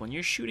is when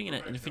you're shooting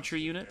an infantry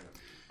unit,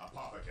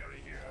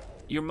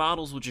 your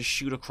models will just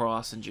shoot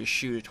across and just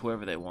shoot it to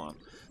whoever they want.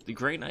 The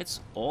Grey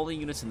Knights, all the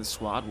units in the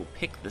squad will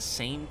pick the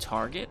same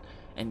target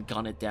and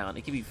gun it down.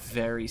 It can be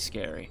very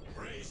scary.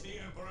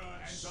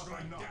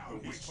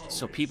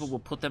 So people will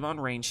put them on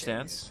range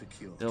stance.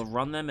 They'll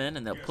run them in,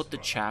 and they'll put the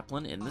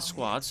chaplain in the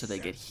squad so they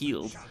get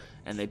healed.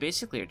 And they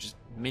basically are just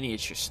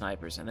miniature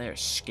snipers, and they are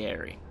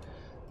scary.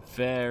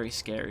 Very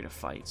scary to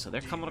fight. So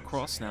they're coming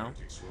across now.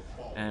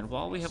 And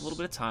while we have a little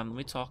bit of time, let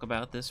me talk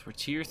about this. We're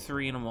tier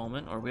 3 in a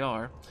moment, or we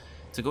are.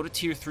 To go to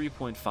tier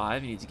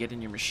 3.5, you need to get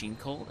in your machine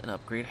cult and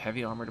upgrade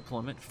heavy armor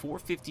deployment.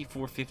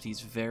 450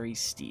 is very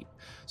steep.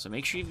 So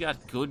make sure you've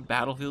got good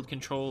battlefield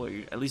control, or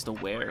you're at least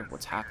aware of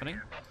what's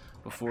happening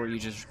before you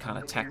just kind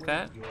of tech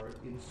that.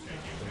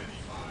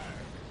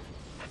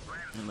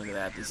 And look at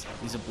that, these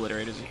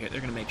obliterators are here.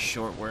 They're going to make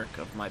short work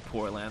of my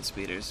poor land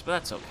speeders, but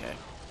that's okay.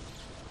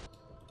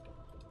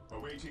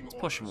 Let's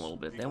push them a little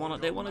bit. They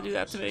want to do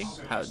that to me?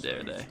 How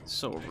dare they?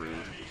 So rude.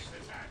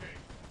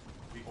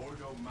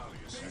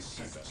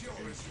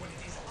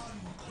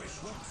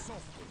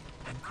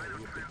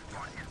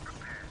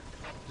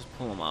 Just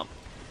pull them up.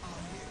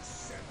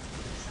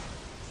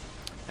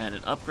 And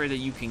an upgrade that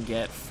you can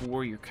get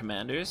for your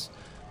commanders.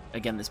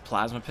 Again, this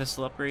plasma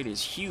pistol upgrade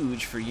is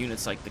huge for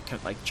units like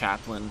the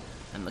Chaplain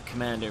and the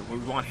Commander. We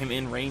want him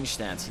in range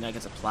stance. He now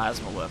gets a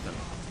plasma weapon.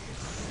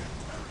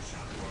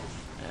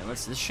 And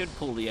this should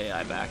pull the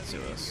AI back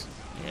to us.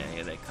 Yeah,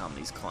 here they come,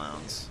 these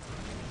clowns.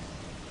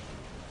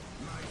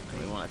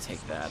 And we want to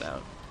take that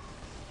out.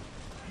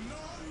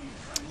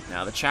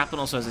 Now the Chaplain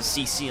also has a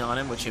CC on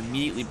him, which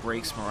immediately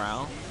breaks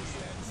morale.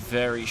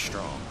 Very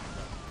strong.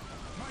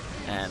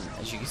 And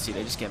as you can see,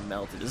 they just get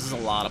melted. This is a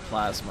lot of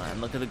plasma.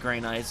 And look at the Grey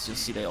Knights. You'll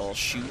see they all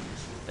shoot.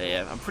 They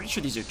have, I'm pretty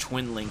sure these are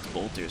twin-linked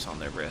bolters on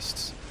their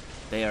wrists.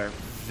 They are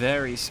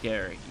very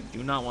scary. You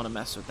do not want to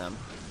mess with them.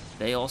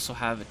 They also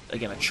have,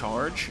 again, a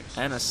charge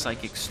and a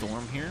Psychic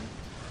Storm here.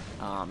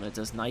 And it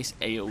does nice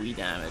AoE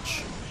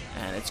damage.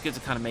 And it's good to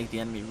kind of make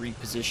the enemy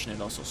reposition. It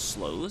also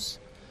slows.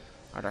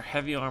 Alright, our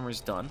heavy armor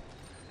is done.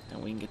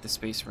 And we can get the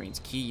Space Marine's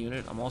key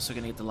unit. I'm also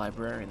going to get the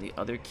Librarian, the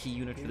other key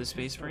unit for the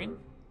Space Marine.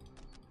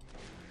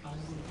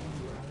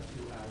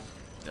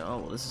 Oh,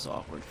 well, this is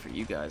awkward for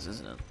you guys,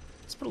 isn't it?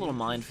 Let's put a little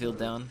minefield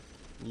down.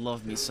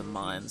 Love me some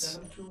mines.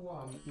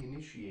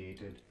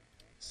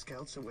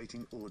 Scouts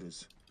awaiting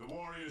orders.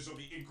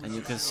 And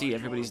you can see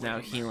everybody's now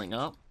healing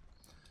up.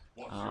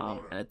 And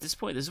at this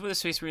point, this is where the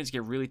Space Marines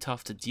get really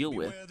tough to deal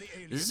with.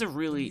 This is a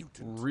really,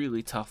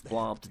 really tough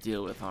blob to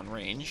deal with on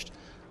ranged.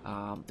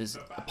 There's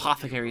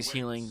Apothecary's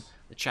healing,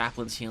 the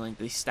Chaplain's healing.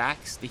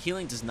 The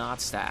healing does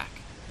not stack.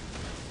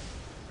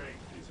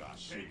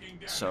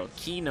 So,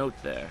 key note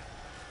there.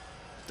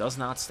 Does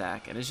not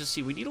stack. And as you'll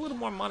see, we need a little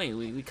more money.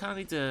 We kind of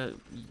need to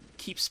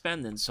keep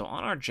spending. So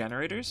on our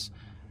generators,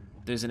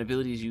 there's an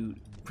ability to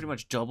pretty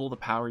much double the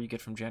power you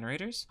get from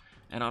generators.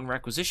 And on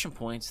requisition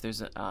points,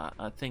 there's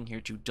a thing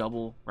here to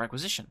double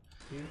requisition.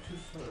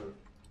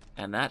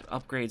 And that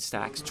upgrade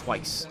stacks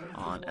twice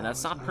on, and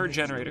that's not per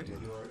generator,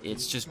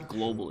 it's just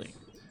globally.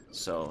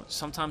 So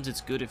sometimes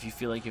it's good if you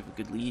feel like you have a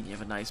good lead, you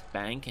have a nice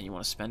bank, and you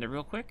want to spend it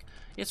real quick.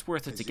 It's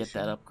worth it to get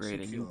that upgrade,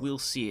 and you will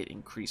see it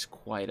increase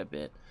quite a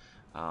bit.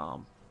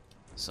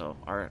 So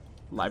our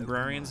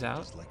Librarian's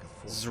out.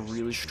 This is a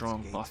really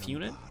strong buff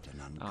unit.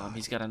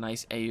 He's got a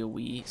nice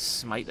AoE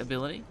smite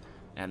ability,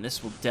 and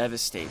this will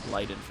devastate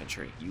light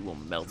infantry. You will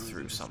melt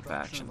through some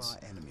factions.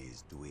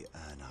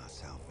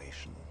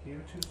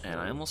 And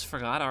I almost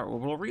forgot our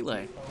orbital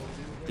relay.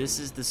 This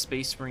is the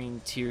Space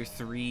Marine Tier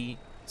 3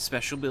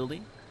 special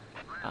building,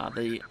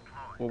 the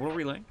orbital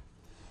relay.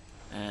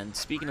 And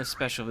speaking of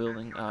special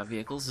building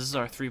vehicles, this is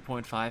our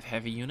 3.5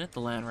 heavy unit,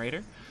 the Land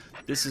Raider.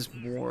 This is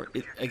more,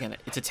 again,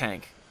 it's a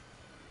tank.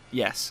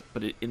 Yes,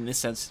 but in this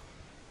sense,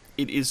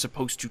 it is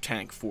supposed to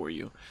tank for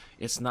you.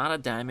 It's not a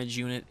damage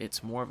unit,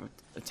 it's more of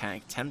a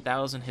tank.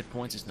 10,000 hit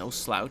points is no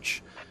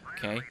slouch,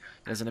 okay?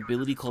 It has an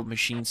ability called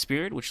Machine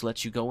Spirit, which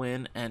lets you go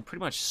in and pretty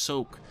much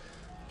soak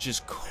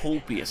just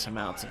copious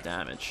amounts of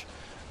damage.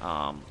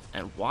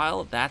 And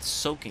while that's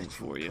soaking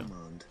for you,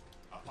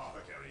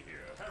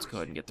 let's go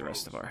ahead and get the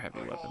rest of our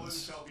heavy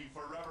weapons.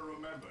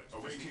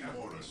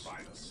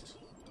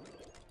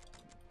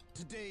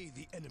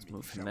 Let's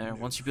move from there.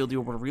 Once you build the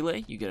orbital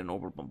relay, you get an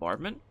orbital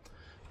bombardment.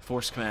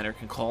 Force Commander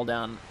can call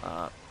down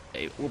a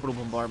orbital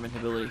bombardment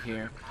ability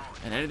here,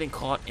 and anything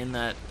caught in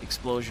that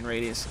explosion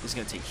radius is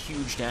going to take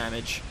huge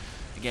damage.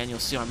 Again, you'll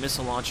see our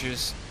missile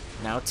launchers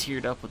now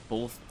tiered up with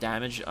both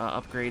damage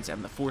upgrades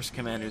and the Force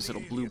Commander's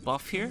little blue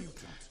buff here.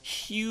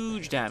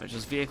 Huge damage.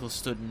 Those vehicles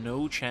stood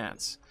no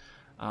chance.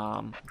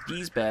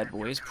 These bad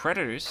boys,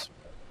 Predators,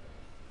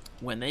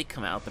 when they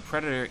come out, the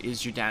Predator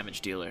is your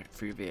damage dealer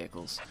for your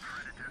vehicles.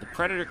 The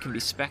Predator can be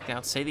spec'd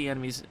out. Say the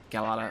enemy's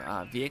got a lot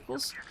of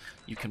vehicles,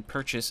 you can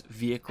purchase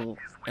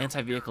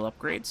anti-vehicle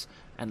upgrades,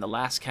 and the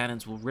last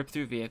cannons will rip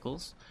through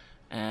vehicles,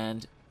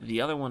 and the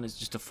other one is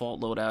just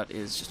default loadout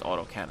is just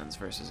auto cannons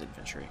versus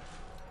infantry.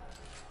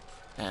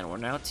 And we're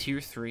now tier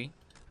 3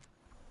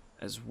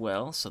 as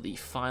well, so the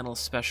final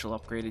special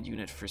upgraded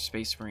unit for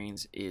Space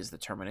Marines is the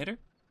Terminator.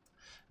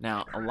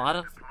 Now, a lot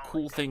of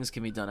cool things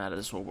can be done out of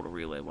this orbital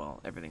relay while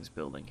everything's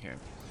building here.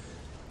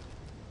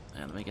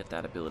 And let me get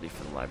that ability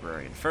for the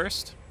Librarian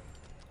first.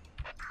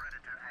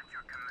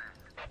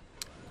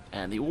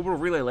 And the orbital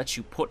relay lets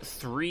you put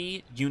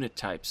 3 unit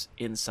types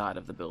inside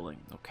of the building,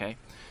 okay?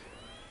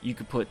 You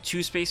could put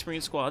 2 Space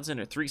Marine squads in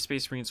or 3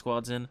 Space Marine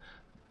squads in.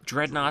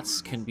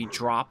 Dreadnoughts can be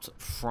dropped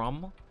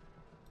from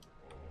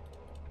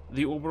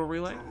the orbital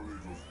relay.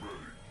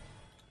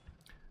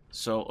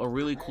 So a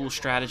really cool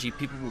strategy.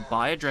 People will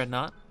buy a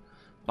Dreadnought,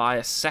 buy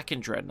a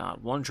second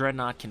Dreadnought. One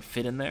Dreadnought can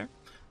fit in there,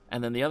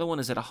 and then the other one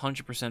is at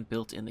 100%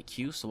 built in the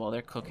queue, so while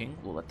they're cooking,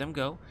 we'll let them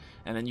go.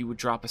 And then you would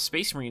drop a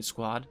Space Marine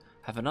squad,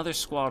 have another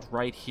squad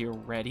right here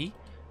ready,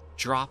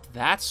 drop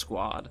that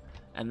squad,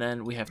 and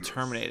then we have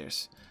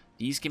Terminators.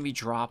 These can be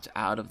dropped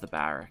out of the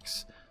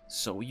barracks.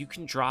 So you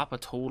can drop a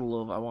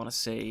total of, I want to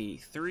say,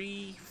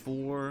 3,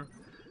 4...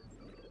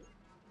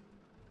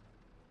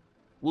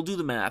 We'll do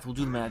the math.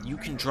 You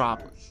can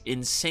drop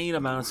insane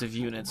amounts of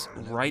units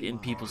right in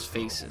people's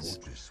faces.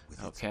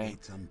 Okay?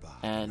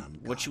 And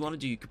what you want to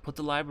do, you could put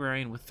the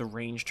Librarian with the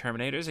ranged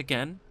Terminators.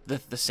 Again,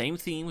 the same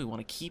theme. We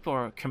want to keep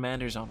our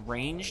commanders on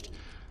ranged.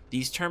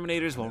 These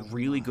Terminators, while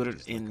really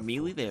good in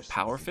melee, they have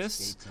power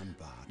fists.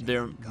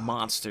 They're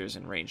monsters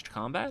in ranged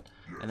combat.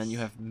 And then you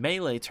have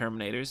melee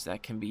Terminators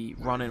that can be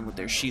run in with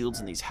their shields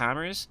and these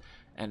hammers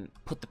and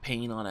put the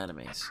pain on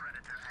enemies.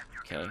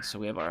 Okay, so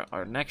we have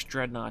our next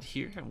Dreadnought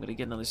here. I'm going to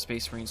get another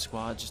Space Marine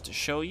squad just to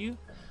show you.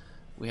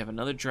 We have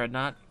another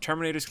Dreadnought.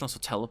 Terminators can also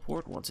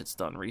teleport once it's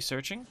done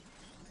researching.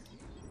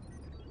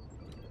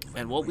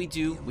 And what we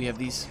do, we have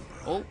these...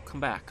 Oh, come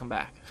back.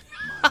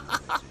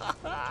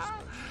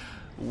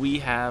 We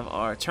have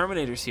our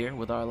Terminators here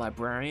with our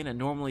Librarian, and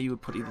normally you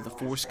would put either the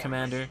Force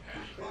Commander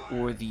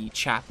or the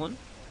Chaplain.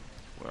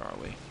 Where are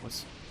we?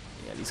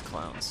 Yeah, these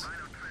clowns.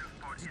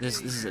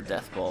 This is a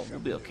death ball. We'll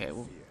be okay.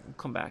 We'll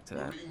come back to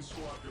that.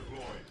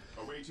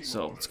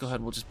 So let's go ahead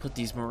and we'll just put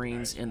these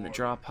Marines in the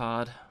drop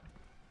pod.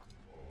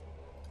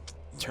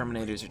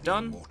 Terminators are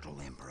done.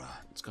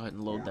 Let's go ahead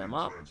and load them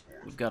up.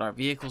 We've got our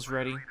vehicles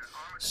ready.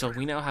 So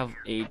we now have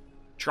a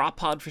drop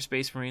pod for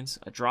Space Marines,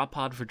 a drop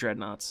pod for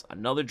Dreadnoughts,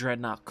 another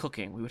Dreadnought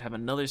cooking. We would have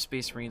another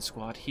Space Marine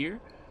squad here.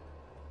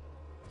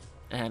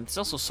 And it's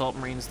also Assault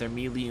Marines. They're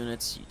melee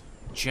units. You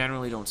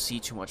generally don't see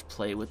too much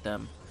play with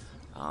them.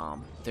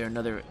 They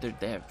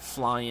have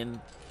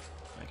fly-in.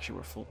 Actually,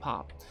 we're full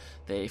pop.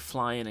 They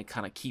fly in and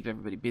kind of keep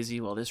everybody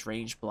busy while this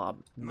ranged blob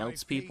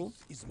melts people.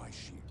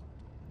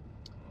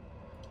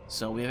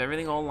 So we have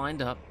everything all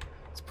lined up.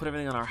 Let's put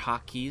everything on our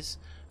hotkeys,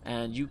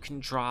 and you can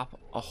drop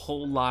a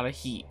whole lot of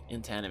heat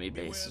into enemy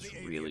bases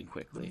really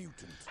quickly.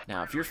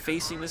 Now, if you're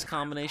facing this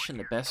combination,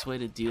 the best way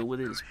to deal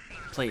with it is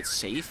play it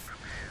safe.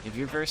 If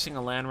you're versing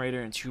a Land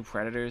Raider and 2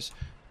 Predators,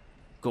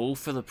 go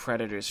for the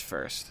Predators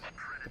first.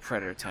 The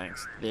Predator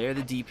tanks. They're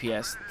the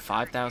DPS.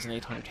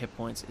 5,800 hit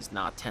points is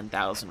not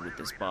 10,000 with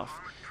this buff.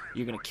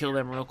 You're going to kill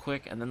them real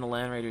quick, and then the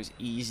Land Raider is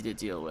easy to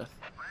deal with.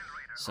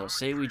 So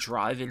say we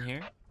drive in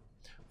here.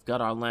 We've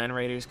got our Land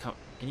Raiders come.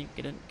 Can you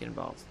get in? Get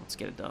involved. Let's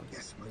get it done.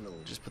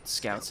 Just put the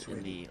scouts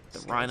in the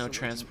Rhino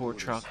transport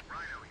truck.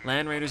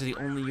 Land Raiders are the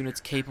only units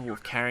capable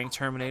of carrying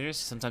Terminators.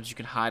 Sometimes you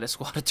can hide a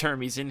squad of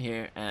Termies in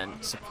here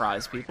and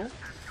surprise people.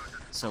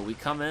 So we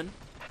come in.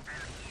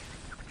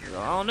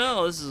 Oh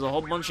no, this is a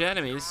whole bunch of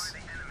enemies.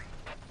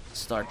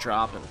 Start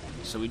dropping.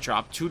 So we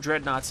drop 2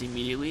 Dreadnoughts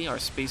immediately, our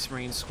Space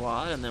Marine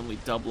squad, and then we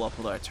double up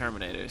with our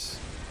Terminators.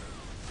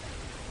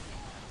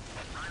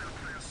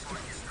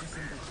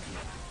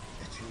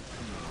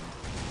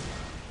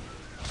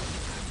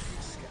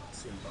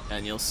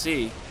 And you'll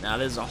see, now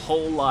there's a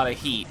whole lot of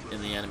heat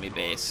in the enemy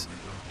base,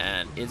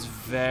 and it's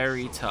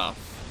very tough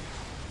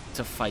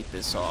to fight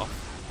this off.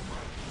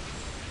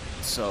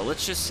 So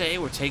let's just say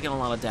we're taking a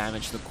lot of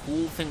damage. The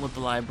cool thing with the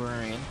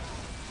Librarian...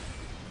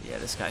 Yeah,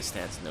 this guy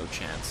stands no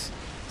chance.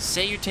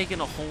 Say you're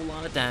taking a whole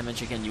lot of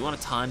damage. Again, you want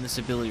to time this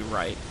ability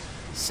right.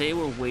 Say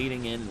we're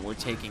wading in and we're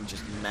taking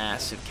just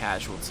massive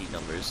casualty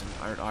numbers,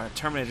 and our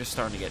Terminator's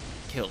starting to get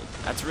killed.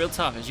 That's real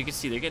tough. As you can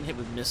see, they're getting hit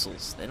with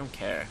missiles. They don't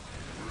care.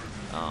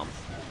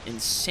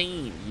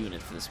 Insane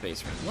unit for the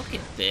Space Marine. Look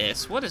at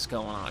this. What is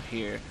going on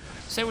here?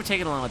 Say we're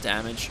taking a lot of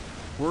damage.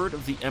 Word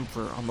of the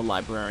Emperor on the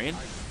Librarian.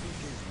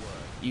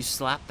 You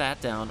slap that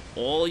down.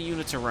 All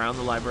units around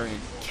the Librarian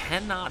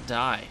cannot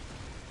die.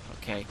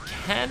 Okay?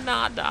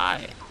 Cannot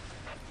die.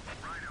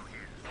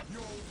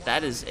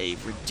 That is a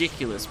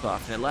ridiculous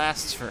buff, and it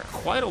lasts for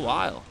quite a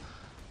while.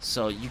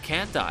 So you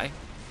can't die.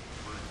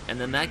 And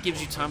then that gives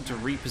you time to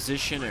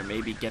reposition or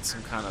maybe get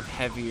some kind of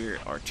heavier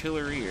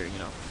artillery or,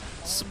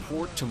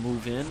 support to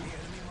move in.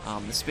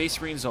 The Space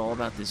Marine is all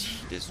about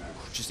this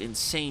just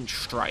insane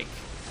strike.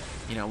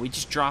 We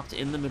just dropped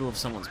in the middle of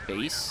someone's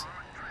base,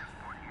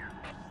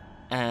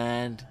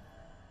 and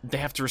they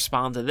have to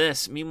respond to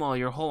this. Meanwhile,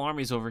 your whole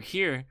army's over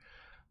here,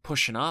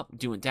 pushing up,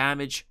 doing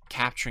damage,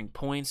 capturing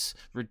points,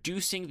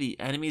 reducing the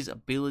enemy's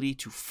ability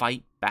to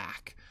fight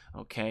back.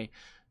 Okay?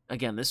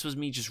 Again, this was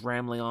me just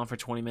rambling on for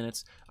 20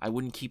 minutes. I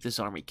wouldn't keep this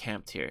army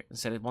camped here.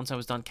 Instead, once I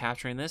was done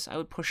capturing this, I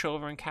would push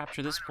over and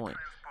capture this point.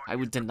 I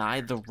would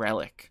deny the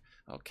relic.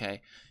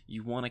 Okay?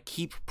 You want to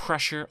keep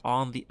pressure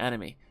on the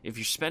enemy. If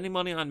you're spending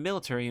money on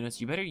military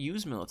units, you better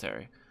use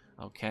military.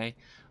 Okay?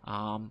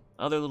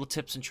 Other little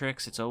tips and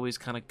tricks, it's always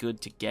kind of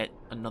good to get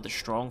another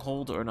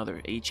stronghold or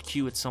another HQ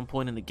at some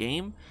point in the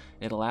game.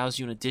 It allows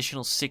you an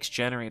additional 6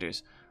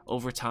 generators.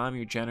 Over time,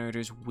 your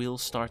generators will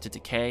start to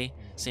decay.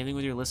 Same thing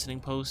with your listening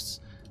posts.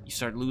 You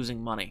start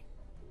losing money.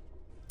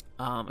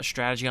 A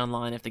strategy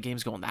online, if the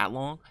game's going that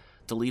long,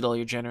 delete all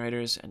your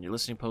generators and your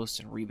listening posts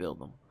and rebuild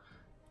them.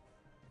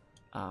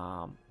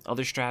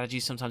 Other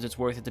strategies, sometimes it's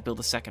worth it to build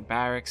a second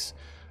barracks.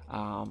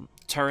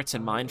 Turrets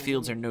and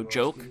minefields are no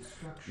joke.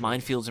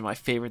 Minefields are my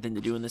favorite thing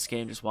to do in this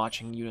game, just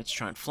watching units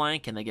try and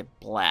flank and they get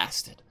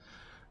blasted.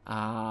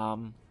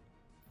 And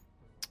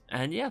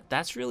yeah,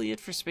 that's really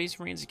it for Space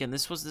Marines. Again,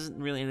 this isn't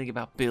really anything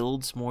about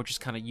builds, more just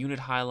kind of unit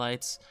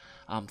highlights,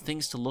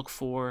 things to look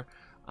for,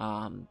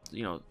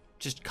 you know,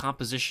 just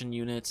composition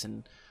units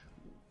and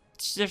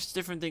just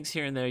different things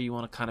here and there you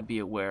want to kind of be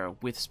aware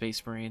of with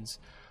Space Marines.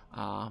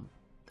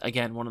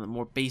 Again, one of the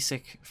more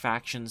basic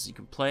factions you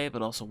can play,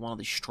 but also one of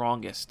the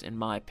strongest, in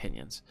my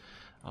opinions.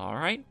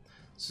 Alright,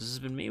 so this has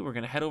been me. We're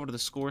going to head over to the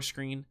score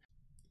screen.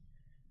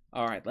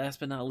 Alright, last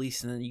but not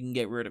least, and then you can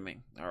get rid of me.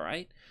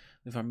 Alright,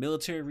 we have our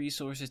military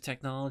resources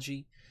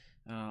technology.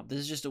 This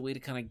is just a way to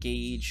kind of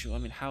gauge, I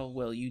mean, how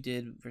well you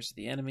did versus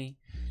the enemy.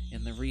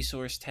 In the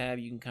resource tab,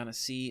 you can kind of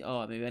see,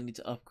 oh, maybe I need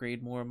to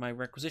upgrade more of my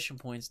requisition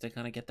points to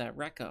kind of get that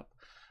rec up.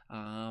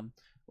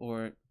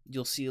 Or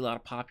you'll see a lot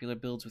of popular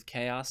builds with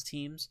Chaos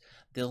teams.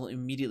 They'll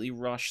immediately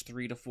rush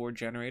 3 to 4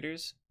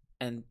 generators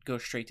and go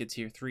straight to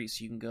tier 3.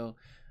 So you can go,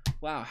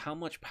 wow, how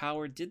much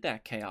power did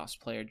that Chaos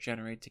player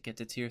generate to get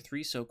to tier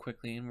 3 so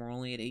quickly? And we're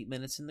only at 8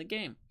 minutes in the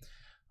game.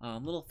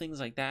 Little things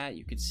like that.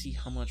 You can see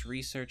how much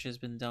research has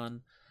been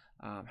done,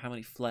 how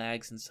many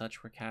flags and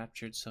such were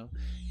captured. So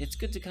it's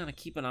good to kind of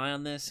keep an eye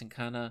on this and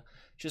kind of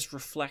just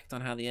reflect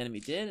on how the enemy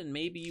did. And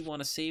maybe you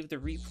want to save the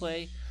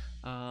replay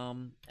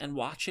and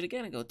watch it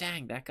again and go,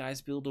 dang, that guy's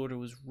build order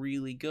was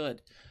really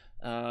good.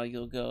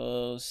 You'll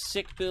go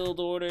sick build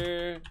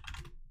order,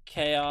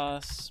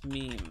 chaos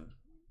meme,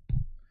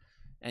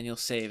 and you'll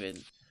save it,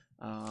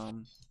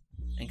 and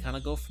kind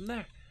of go from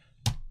there.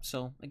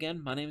 So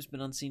again, my name's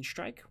been Unseen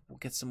Strike. We'll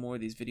get some more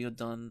of these videos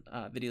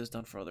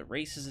done for other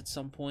races at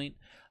some point.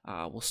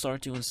 We'll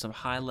start doing some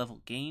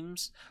high-level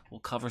games.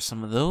 We'll cover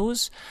some of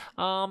those,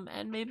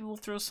 and maybe we'll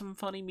throw some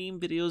funny meme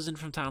videos in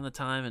from time to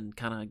time and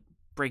kind of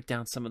break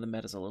down some of the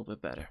metas a little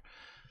bit better.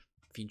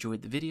 If you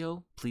enjoyed the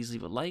video, please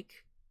leave a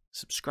like,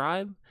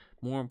 subscribe.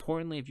 More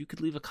importantly, if you could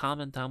leave a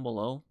comment down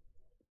below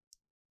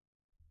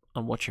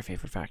on what your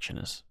favorite faction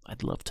is.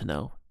 I'd love to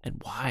know.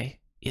 And why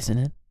isn't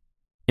it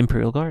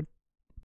Imperial Guard?